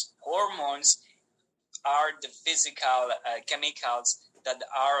hormones. Hormones are the physical chemicals that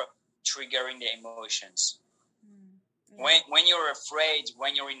are triggering the emotions. Yeah. When you're afraid,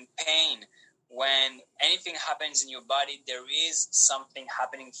 when you're in pain, when anything happens in your body, there is something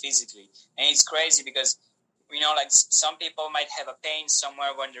happening physically. And it's crazy because, like some people might have a pain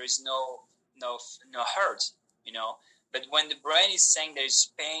somewhere when there is no hurt, But when the brain is saying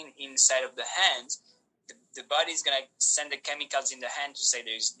there's pain inside of the hand, the body is going to send the chemicals in the hand to say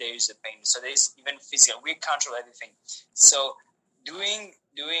there is a pain. So there is even physical. We control everything. So doing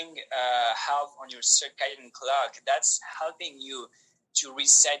health on your circadian clock, that's helping you to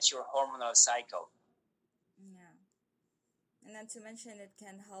reset your hormonal cycle. Yeah. And then to mention, it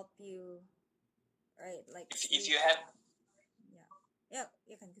can help you, right? Like if you have... Yeah,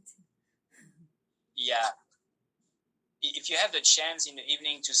 you can continue. Yeah. If you have the chance in the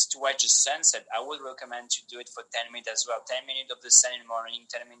evening to watch the sunset, I would recommend to do it for 10 minutes as well. 10 minutes of the sun in the morning,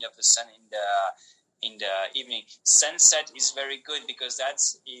 10 minutes of the sun in the evening. Sunset is very good because that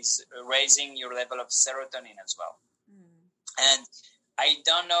is raising your level of serotonin as well. And I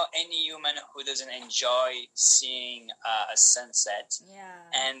don't know any human who doesn't enjoy seeing a sunset. Yeah.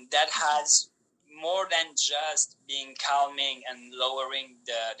 And that has more than just being calming and lowering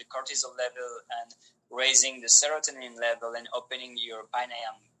the cortisol level and raising the serotonin level and opening your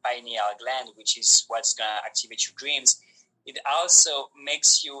pineal gland, which is what's going to activate your dreams. It also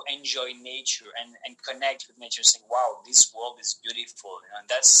makes you enjoy nature and connect with nature, saying, wow, this world is beautiful. And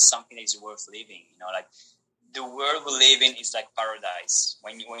that's something that is worth living. Like the world we live in is like paradise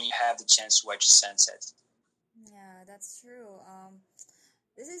when you have the chance to watch the sunset. Yeah, that's true.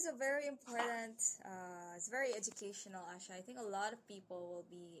 This is a very important, it's very educational, Asha. I think a lot of people will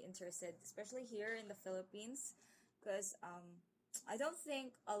be interested, especially here in the Philippines, because I don't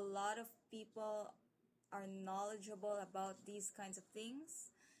think a lot of people are knowledgeable about these kinds of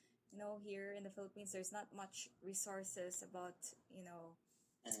things. Here in the Philippines, there's not much resources about,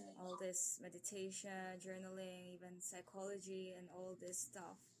 all this meditation, journaling, even psychology, and all this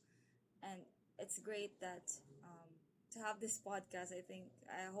stuff. And it's great that to have this podcast. I think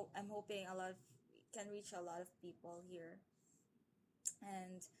I'm hoping a lot of, can reach a lot of people here.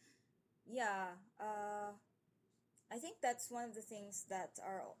 And yeah, I think that's one of the things that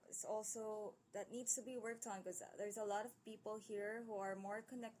are is also that needs to be worked on, because there's a lot of people here who are more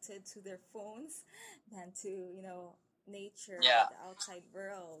connected to their phones than to nature or Yeah. the outside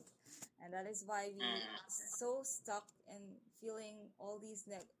world, and that is why we so stuck in feeling all these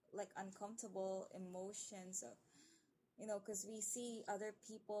like uncomfortable emotions of, because we see other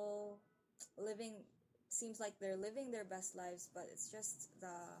people living, seems like they're living their best lives, but it's just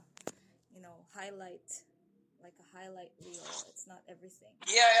the highlight, like a highlight reel. It's not everything.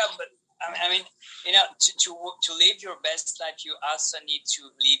 Yeah, but I mean, to live your best life, you also need to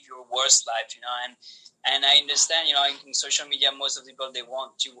live your worst life, and I understand, in social media, most of the people they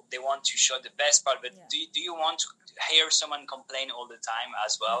want to show the best part, but Yeah. do you want to hear someone complain all the time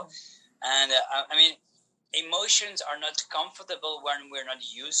as well? Mm-hmm. And I mean, emotions are not comfortable when we're not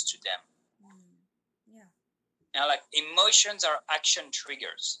used to them. Yeah. Like emotions are action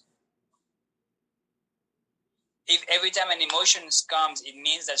triggers. If every time an emotion comes, it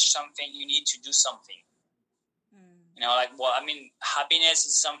means that something you need to do something. Happiness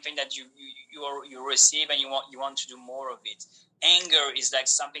is something that you receive and you want to do more of it. Anger is like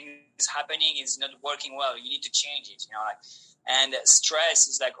something is happening, is not working well. You need to change it. And stress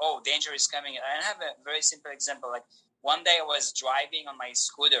is like, oh, danger is coming. I have a very simple example. Like one day I was driving on my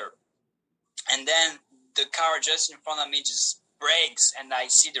scooter, and then the car just in front of me just brakes, and I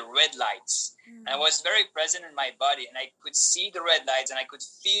see the red lights. And I was very present in my body, and I could see the red lights, and I could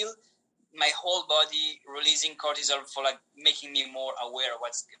feel my whole body releasing cortisol for like making me more aware of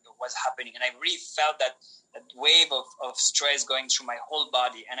what's happening. And I really felt that wave of stress going through my whole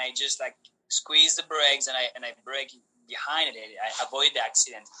body, and I just like squeezed the brakes, and I brake behind it. I avoided the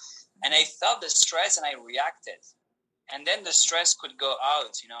accident, and I felt the stress, and I reacted, and then the stress could go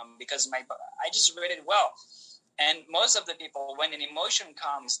out, because I just read it well. And most of the people, when an emotion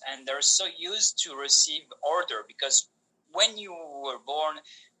comes, and they're so used to receive order, because when you were born,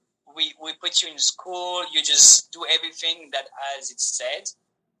 we put you in school, you just do everything that as it's said,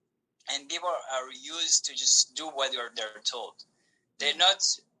 and people are used to just do what they're told. They're not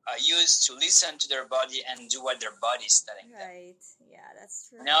used to listen to their body and do what their body is telling them. Right. Yeah, that's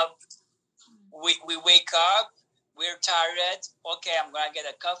true. We wake up, we're tired. Okay, I'm gonna get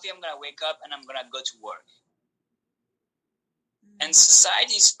a coffee. I'm gonna wake up and I'm gonna go to work. And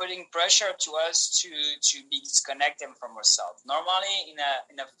society is putting pressure to us to be disconnected from ourselves. Normally,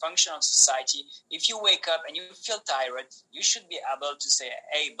 in a functional society, if you wake up and you feel tired, you should be able to say,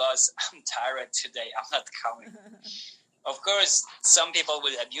 "Hey, boss, I'm tired today. I'm not coming." Of course, some people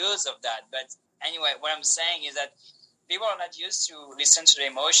will abuse of that, but anyway, what I'm saying is that people are not used to listen to the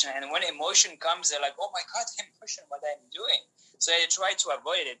emotion, and when emotion comes, they're like, "Oh my God, emotion! What I'm doing?" So they try to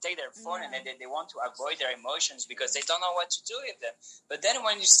avoid it. They take their phone and they want to avoid their emotions because they don't know what to do with them. But then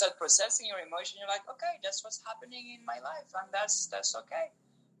when you start processing your emotion, you're like, okay, that's what's happening in my life, and that's okay.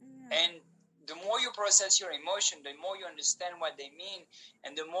 And the more you process your emotion, the more you understand what they mean,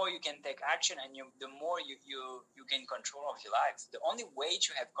 and the more you can take action, and the more you gain control of your life. The only way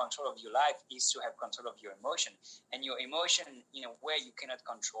to have control of your life is to have control of your emotion. And your emotion, in a way, you cannot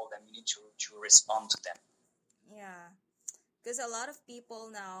control them. You need to respond to them. Yeah. Because a lot of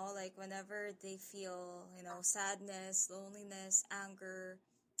people now, like whenever they feel, sadness, loneliness, anger,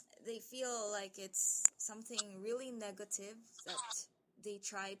 they feel like it's something really negative that they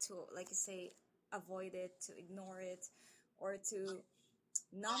try to, like I say, avoid it, to ignore it, or to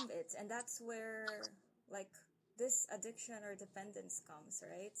numb it. And that's where, like, this addiction or dependence comes,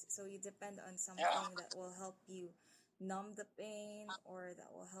 right? So you depend on something that will help you numb the pain, or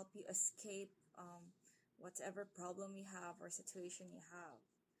that will help you escape whatever problem you have or situation you have.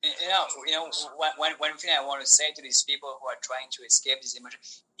 One thing I want to say to these people who are trying to escape this emotion: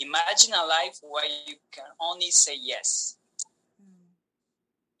 imagine a life where you can only say yes.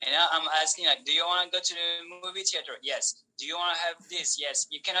 I'm asking, like, do you want to go to the movie theater? Yes. Do you want to have this? Yes.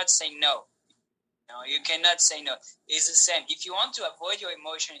 You cannot say no. You cannot say no. It's the same. If you want to avoid your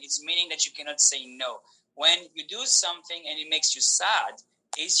emotion, it's meaning that you cannot say no. When you do something and it makes you sad,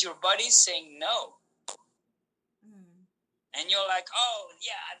 is your body saying no? and you're like, oh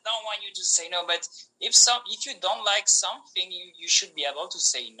yeah, I don't want you to say no. But if you don't like something, you should be able to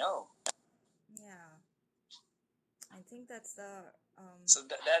say no. Yeah, I think that's the So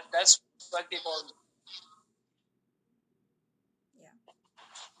that's what people. yeah.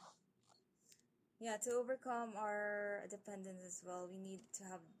 Yeah, to overcome our dependence as well, we need to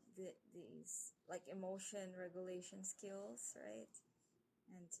have these like emotion regulation skills, right?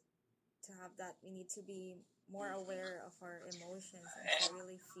 And to have that, we need to be more aware of our emotions and to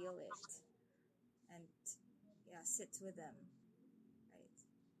really feel it and yeah, sit with them, right?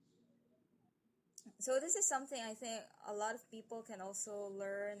 So this is something I think a lot of people can also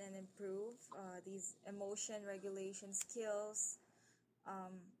learn and improve these emotion regulation skills.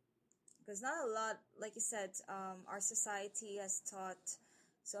 Because not a lot, like you said, our society has taught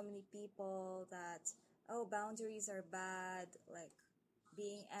so many people that, oh, boundaries are bad, like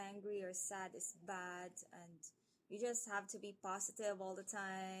being angry or sad is bad, and you just have to be positive all the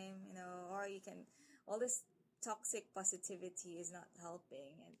time, or you can, all this toxic positivity is not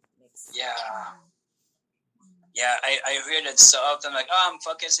helping and makes. Yeah. Mm-hmm. Yeah, I hear that so often, like, oh, I'm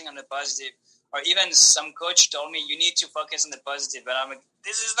focusing on the positive. Or even some coach told me you need to focus on the positive, but I'm like,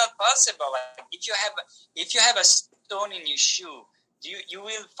 this is not possible. Like, if you have a stone in your shoe, you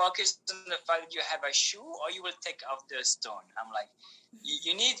will focus on the fact that you have a shoe, or you will take off the stone? I'm like,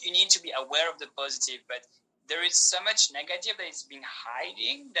 you need to be aware of the positive, but there is so much negative that is being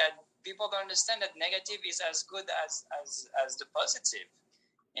hiding that people don't understand that negative is as good as the positive.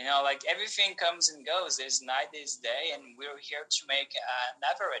 Like everything comes and goes. There's night, there's day, and we're here to make an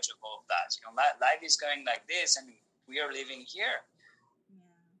average of all of that. Life is going like this, and we are living here. Yeah,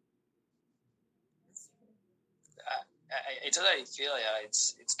 that's true. I totally feel, yeah,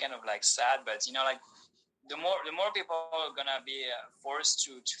 it's kind of like sad, but like the more people are gonna be forced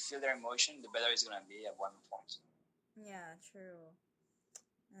to feel their emotion, the better it's gonna be at one point. Yeah, true.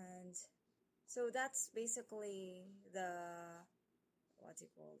 And so that's basically what do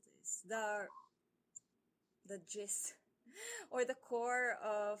you call this? The gist or the core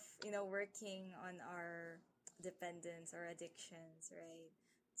of, working on our dependence or addictions, right?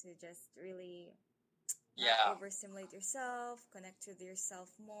 To just really not Yeah, overstimulate yourself, connect with yourself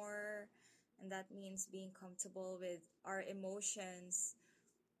more, and that means being comfortable with our emotions,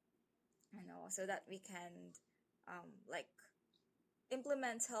 so that we can like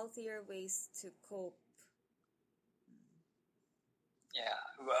implement healthier ways to cope. yeah.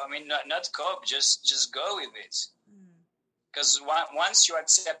 Well, I mean, not cope, just go with it. Mm. Because once you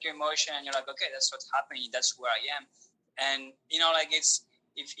accept your emotion and you're like, okay, that's what's happening, that's where I am, and like it's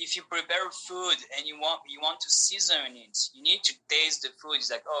if you prepare food and you want to season it, you need to taste the food. It's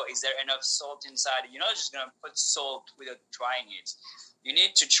like, oh, is there enough salt inside? You're not just gonna put salt without trying it. You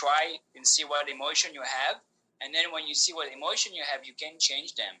need to try and see what emotion you have, and then when you see what emotion you have, you can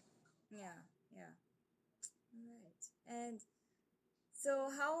change them. Yeah, yeah. Right. And so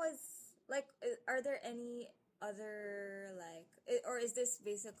how was, like, are there any other, like, or is this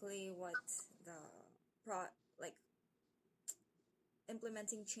basically what the pro like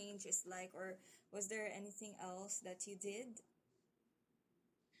implementing change is like, or was there anything else that you did?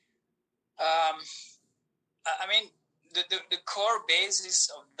 Um, I mean, the core basis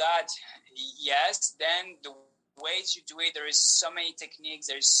of that, yes. Then the ways you do it, there is so many techniques,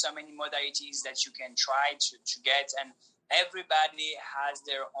 there is so many modalities that you can try to get, and everybody has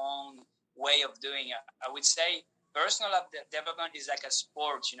their own way of doing it. I would say personal development is like a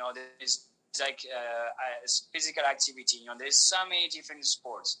sport. There's like a physical activity. There's so many different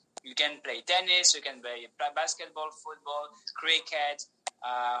sports. You can play tennis, you can play basketball, football, cricket,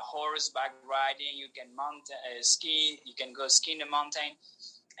 horseback riding, you can ski, you can go ski in the mountain,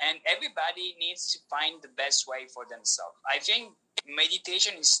 and everybody needs to find the best way for themselves. I think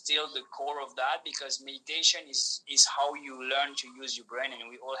meditation is still the core of that, because meditation is how you learn to use your brain, and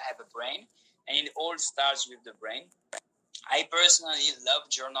we all have a brain, and it all starts with the brain. I personally love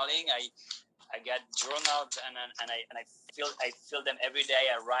journaling. I get journaled, and I feel them every day.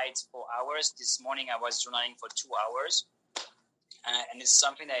 I write for hours. This morning I was journaling for 2 hours, and it's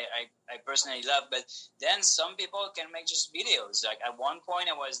something that I personally love. But then some people can make just videos. Like at one point,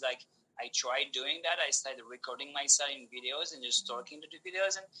 I was like, I tried doing that. I started recording myself in videos and just Mhm. talking to the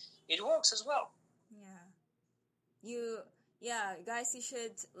videos, and it works as well. Yeah. You, yeah, guys, you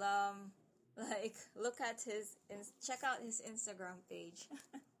should like look at check out his Instagram page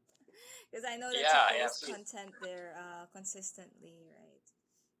because I know that you Yeah, yeah, post content there consistently, right?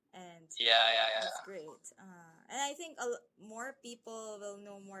 And yeah. that's great. And I think more people will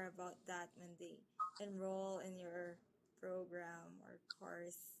know more about that when they enroll in your program or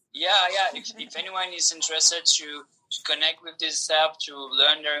course. Yeah. If anyone is interested connect with this self, to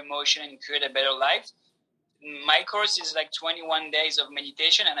learn their emotion and create a better life. My course is like 21 days of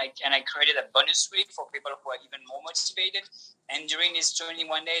meditation, and I created a bonus week for people who are even more motivated. And during these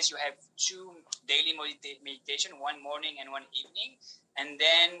 21 days, you have 2 daily meditation, one morning and one evening. And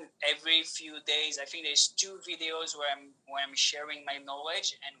then every few days, I think there's 2 videos where I'm sharing my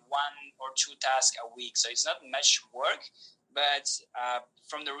knowledge, and 1 or 2 tasks a week. So it's not much work, but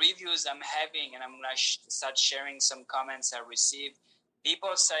from the reviews I'm having, and I'm gonna start sharing some comments I received,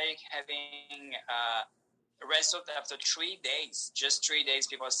 people say having result after 3 days. Just 3 days,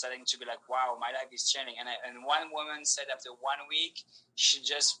 people are starting to be like, wow, my life is changing. And one woman said after 1 week, she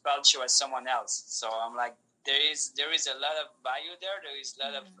just felt she was someone else. So I'm like, there is a lot of value there. There is a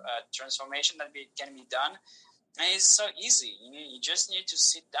lot of transformation that can be done. And it's so easy. You just need to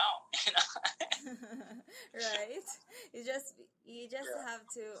sit down. Right. You just have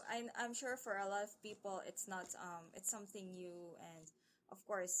to. I'm sure for a lot of people, it's not. It's something new, and of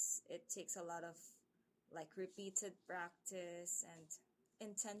course, it takes a lot of like repeated practice and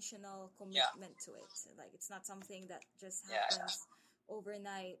intentional commitment to it. Like it's not something that just happens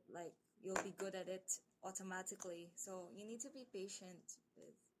overnight. Like you'll be good at it automatically. So you need to be patient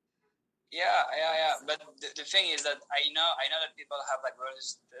with. Yeah. But the thing is that I know that people have like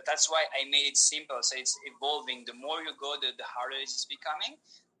roles. That's why I made it simple. So it's evolving. The more you go, the harder it's becoming.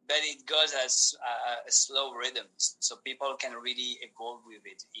 But it goes as a slow rhythm, so people can really evolve with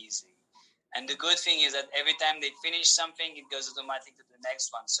it easily. And the good thing is that every time they finish something, it goes automatically to the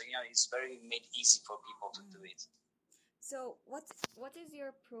next one. So it's very made easy for people to do it. So what is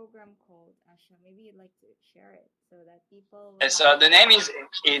your program called, Asha? Maybe you'd like to share it so that people. So the name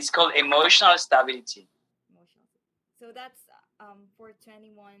it's called Emotional Stability. Emotional. So that's for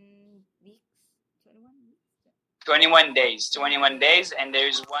 21 weeks. 21 days. 21 days, and there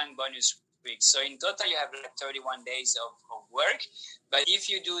is 1 bonus week. So in total, you have like 31 days of work. But if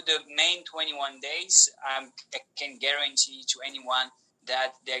you do the main 21 days, I can guarantee to anyone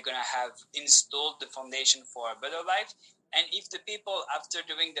that they're going to have installed the foundation for a better life. And if the people, after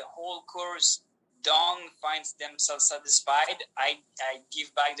doing the whole course, don't find themselves satisfied, I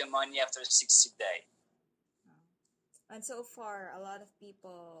give back the money after 60 days. And so far, a lot of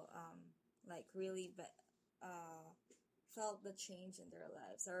people like really felt the change in their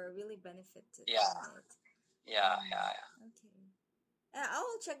lives or really benefited from it. Yeah. Okay. Yeah, I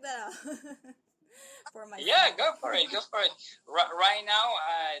will check that out for myself. Yeah, go for it. Right now,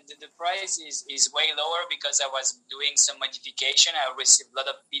 the price is way lower because I was doing some modification. I received a lot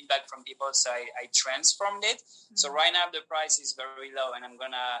of feedback from people, so I transformed it. Mm-hmm. So right now, the price is very low, and I'm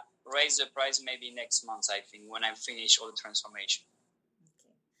going to raise the price maybe next month, I think, when I finish all the transformation.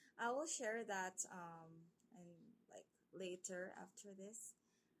 Okay. I will share that and like later after this.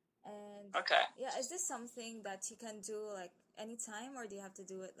 And okay. Yeah, is this something that you can do like anytime, or do you have to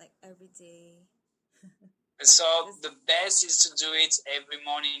do it like every day? So the best is to do it every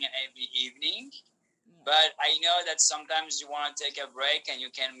morning and every evening. Yeah. But I know that sometimes you want to take a break and you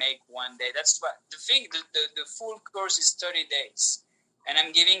can make 1 day. That's what the thing. The full course is 30 days, and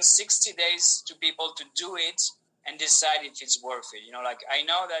I'm giving 60 days to people to do it and decide if it's worth it. Like I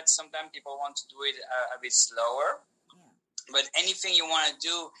know that sometimes people want to do it a bit slower. But anything you want to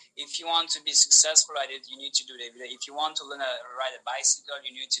do, if you want to be successful at it, you need to do it every day. If you want to learn to ride a bicycle,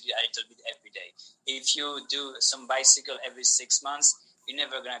 you need to do it a little bit every day. If you do some bicycle every 6 months, you're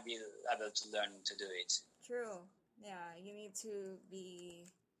never going to be able to learn to do it. True. Yeah, you need to be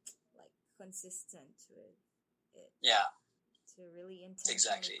like consistent with it. Yeah. To really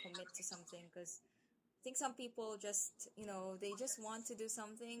intentionally commit to something, because I think some people just, they just want to do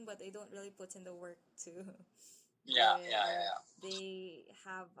something, but they don't really put in the work to... Yeah. They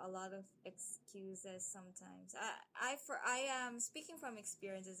have a lot of excuses sometimes. I am speaking from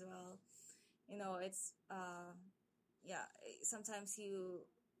experience as well. It's sometimes you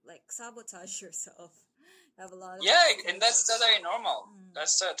like sabotage yourself. You have a lot of excuses. And that's totally normal.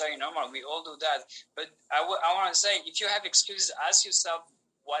 That's totally normal. We all do that. But I want to say, if you have excuses, ask yourself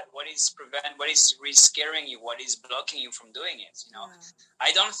what is really scaring you, what is blocking you from doing it.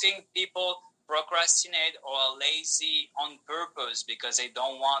 I don't think people procrastinate or are lazy on purpose because they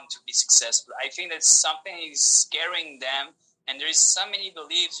don't want to be successful. I think that something is scaring them, and there is so many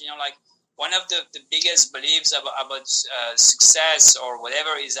beliefs. Like one of the biggest beliefs about success or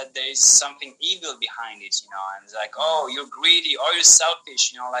whatever is that there is something evil behind it. And it's like, oh, you're greedy or you're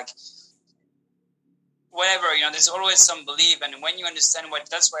selfish. Like whatever. There's always some belief, and when you understand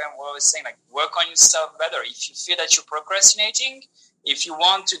that's why I'm always saying, like, work on yourself better. If you feel that you're procrastinating, if you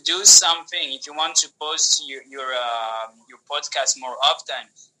want to do something, if you want to post your podcast more often,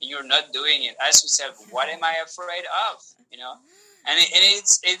 and you're not doing it, ask yourself, what am I afraid of? You know, and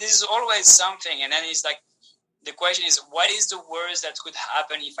it is always something. And then it's like the question is, what is the worst that could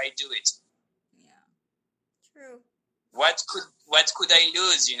happen if I do it? Yeah. True. What could I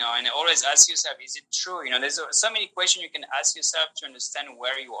lose? You know, and always ask yourself, is it true? You know, there's so many questions you can ask yourself to understand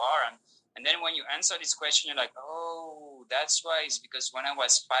where you are, and then when you answer this question, you're like, oh, that's why. It's because when I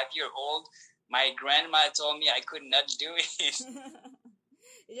was 5 years old, my grandma told me I could not do it.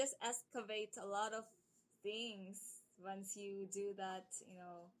 You just excavate a lot of things once you do that,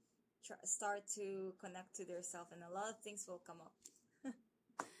 start to connect to yourself, and a lot of things will come up.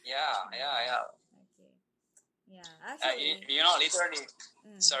 Yeah. Okay. Yeah, actually. Literally.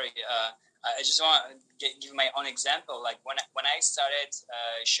 Sorry. I just want to give my own example. Like when I started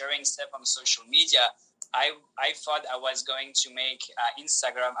sharing stuff on social media, I thought I was going to make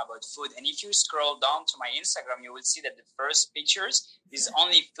Instagram about food. And if you scroll down to my Instagram, you will see that the first pictures is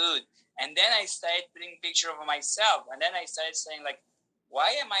only food. And then I started putting picture of myself. And then I started saying like,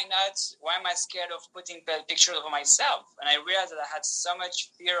 why am I scared of putting pictures of myself? And I realized that I had so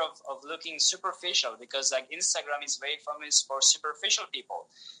much fear of looking superficial, because like Instagram is very famous for superficial people.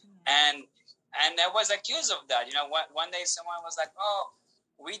 And I was accused of that. You know, one day someone was like, oh,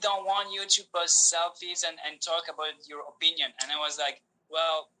 we don't want you to post selfies and talk about your opinion. And I was like,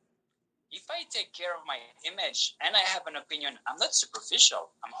 well, if I take care of my image and I have an opinion, I'm not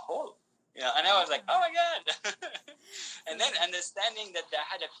superficial, I'm whole. Yeah, and I was like, oh my God. And then understanding that I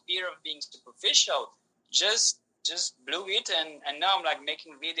had a fear of being superficial just blew it, and now I'm like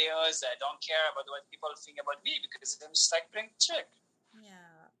making videos. I don't care about what people think about me, because I'm just like playing check.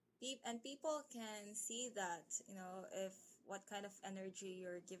 Yeah, and people can see that, if what kind of energy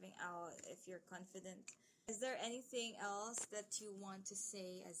you're giving out, if you're confident. Is there anything else that you want to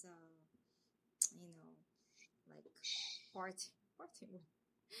say as a, like party?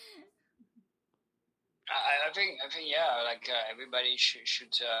 I think yeah, like everybody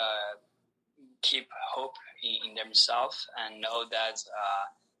should keep hope in themselves, and know that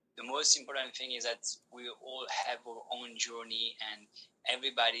the most important thing is that we all have our own journey, and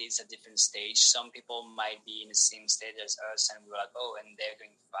everybody is at different stage. Some people might be in the same stage as us, and we're like, oh, and they're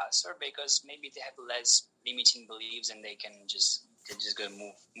going faster because maybe they have less limiting beliefs, and they're just gonna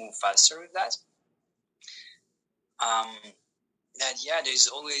move faster with that. That yeah, there's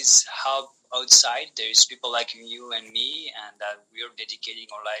always help outside. There's people like you and me, and that we're dedicating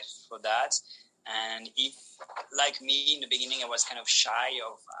our life for that. And if, like me in the beginning, I was kind of shy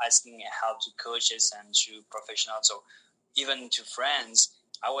of asking help to coaches and to professionals, or even to friends,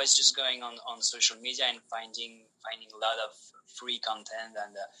 I was just going on social media and finding a lot of free content,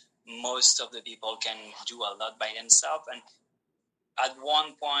 and most of the people can do a lot by themselves. And at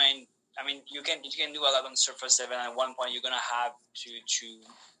one point, I mean, you can do a lot on surface level. And at one point, you're gonna have to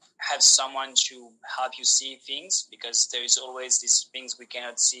have someone to help you see things, because there is always these things we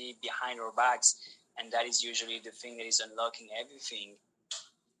cannot see behind our backs, and that is usually the thing that is unlocking everything.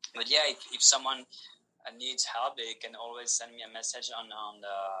 But yeah, if someone needs help, they can always send me a message on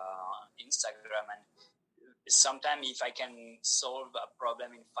the Instagram. And sometimes if I can solve a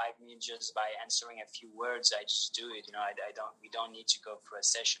problem in 5 minutes just by answering a few words, I just do it. You know, we don't need to go for a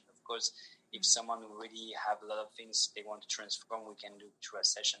session. Of course, if someone really have a lot of things they want to transform, we can do through a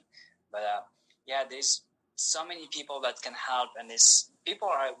session. But yeah, there's so many people that can help, and these people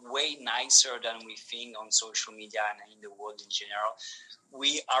are way nicer than we think on social media and in the world in general.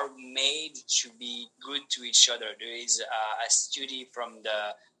 We are made to be good to each other. There is a study from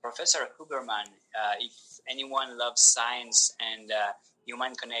the Professor Huberman. If anyone loves science and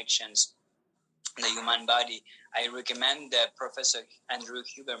human connections, the human body, I recommend the Professor Andrew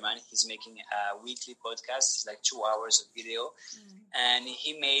Huberman. He's making a weekly podcast. It's like 2 hours of video. And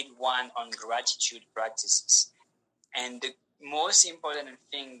he made one on gratitude practices. And the most important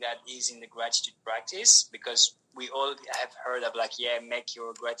thing that is in the gratitude practice, because we all have heard of like, yeah, make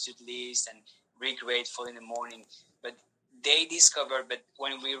your gratitude list and be grateful in the morning. But they discovered that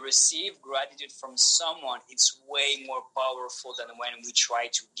when we receive gratitude from someone, it's way more powerful than when we try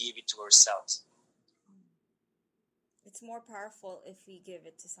to give it to ourselves. It's more powerful if we give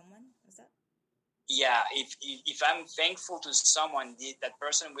it to someone. Is that? Yeah, if I'm thankful to someone, that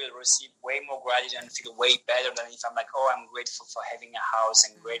person will receive way more gratitude and feel way better than if I'm like, oh, I'm grateful for having a house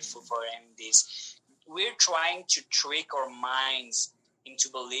and grateful for having this. We're trying to trick our minds into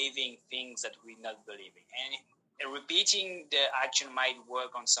believing things that we're not believing. And repeating the action might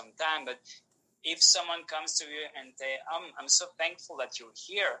work on some time, but if someone comes to you and say, I'm so thankful that you're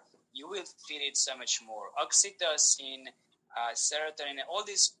here, you will feel it so much more. Oxytocin serotonin, all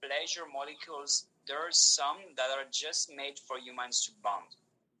these pleasure molecules, there are some that are just made for humans to bond.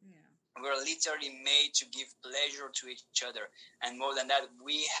 Yeah. We're literally made to give pleasure to each other. And more than that,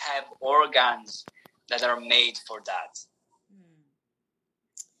 we have organs that are made for that.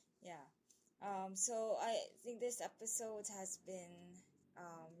 Yeah. So I think this episode has been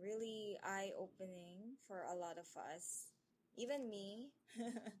really eye-opening for a lot of us, even me.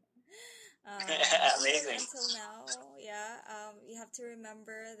 Amazing. Even until now, yeah. You have to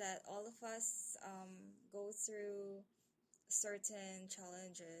remember that all of us go through certain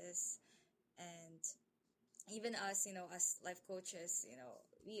challenges, and even us, as life coaches,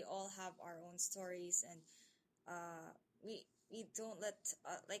 we all have our own stories, and we don't let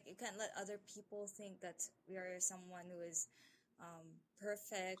you can't let other people think that we are someone who is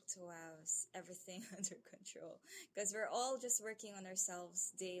perfect, who has everything under control, because we're all just working on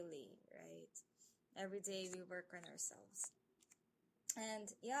ourselves daily, right? Every day we work on ourselves.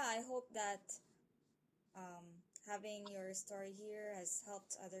 And yeah, I hope that having your story here has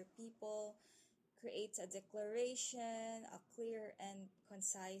helped other people create a declaration, a clear and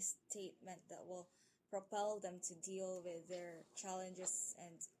concise statement that will propel them to deal with their challenges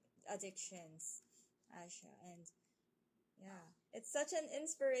and addictions, Asha. And yeah, it's such an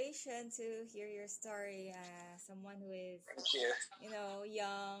inspiration to hear your story. Someone who is, Thank you.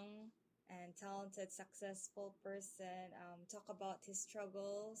 Young and talented, successful person, talk about his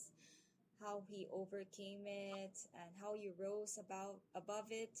struggles, how he overcame it, and how you rose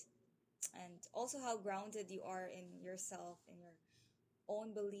above it, and also how grounded you are in yourself, in your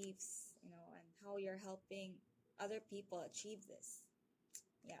own beliefs, and how you're helping other people achieve this.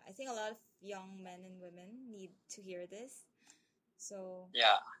 Yeah, I think a lot of young men and women need to hear this. So,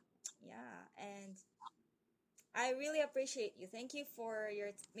 yeah, and I really appreciate you. Thank you for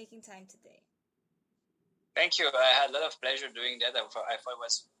your making time today. Thank you. I had a lot of pleasure doing that. I thought it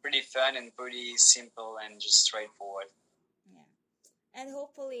was pretty fun and pretty simple and just straightforward. Yeah. And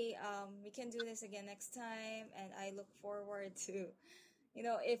hopefully we can do this again next time. And I look forward to,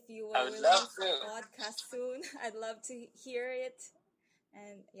 if you will release a podcast soon, I'd love to hear it.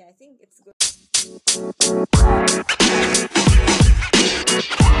 And yeah, I think it's good.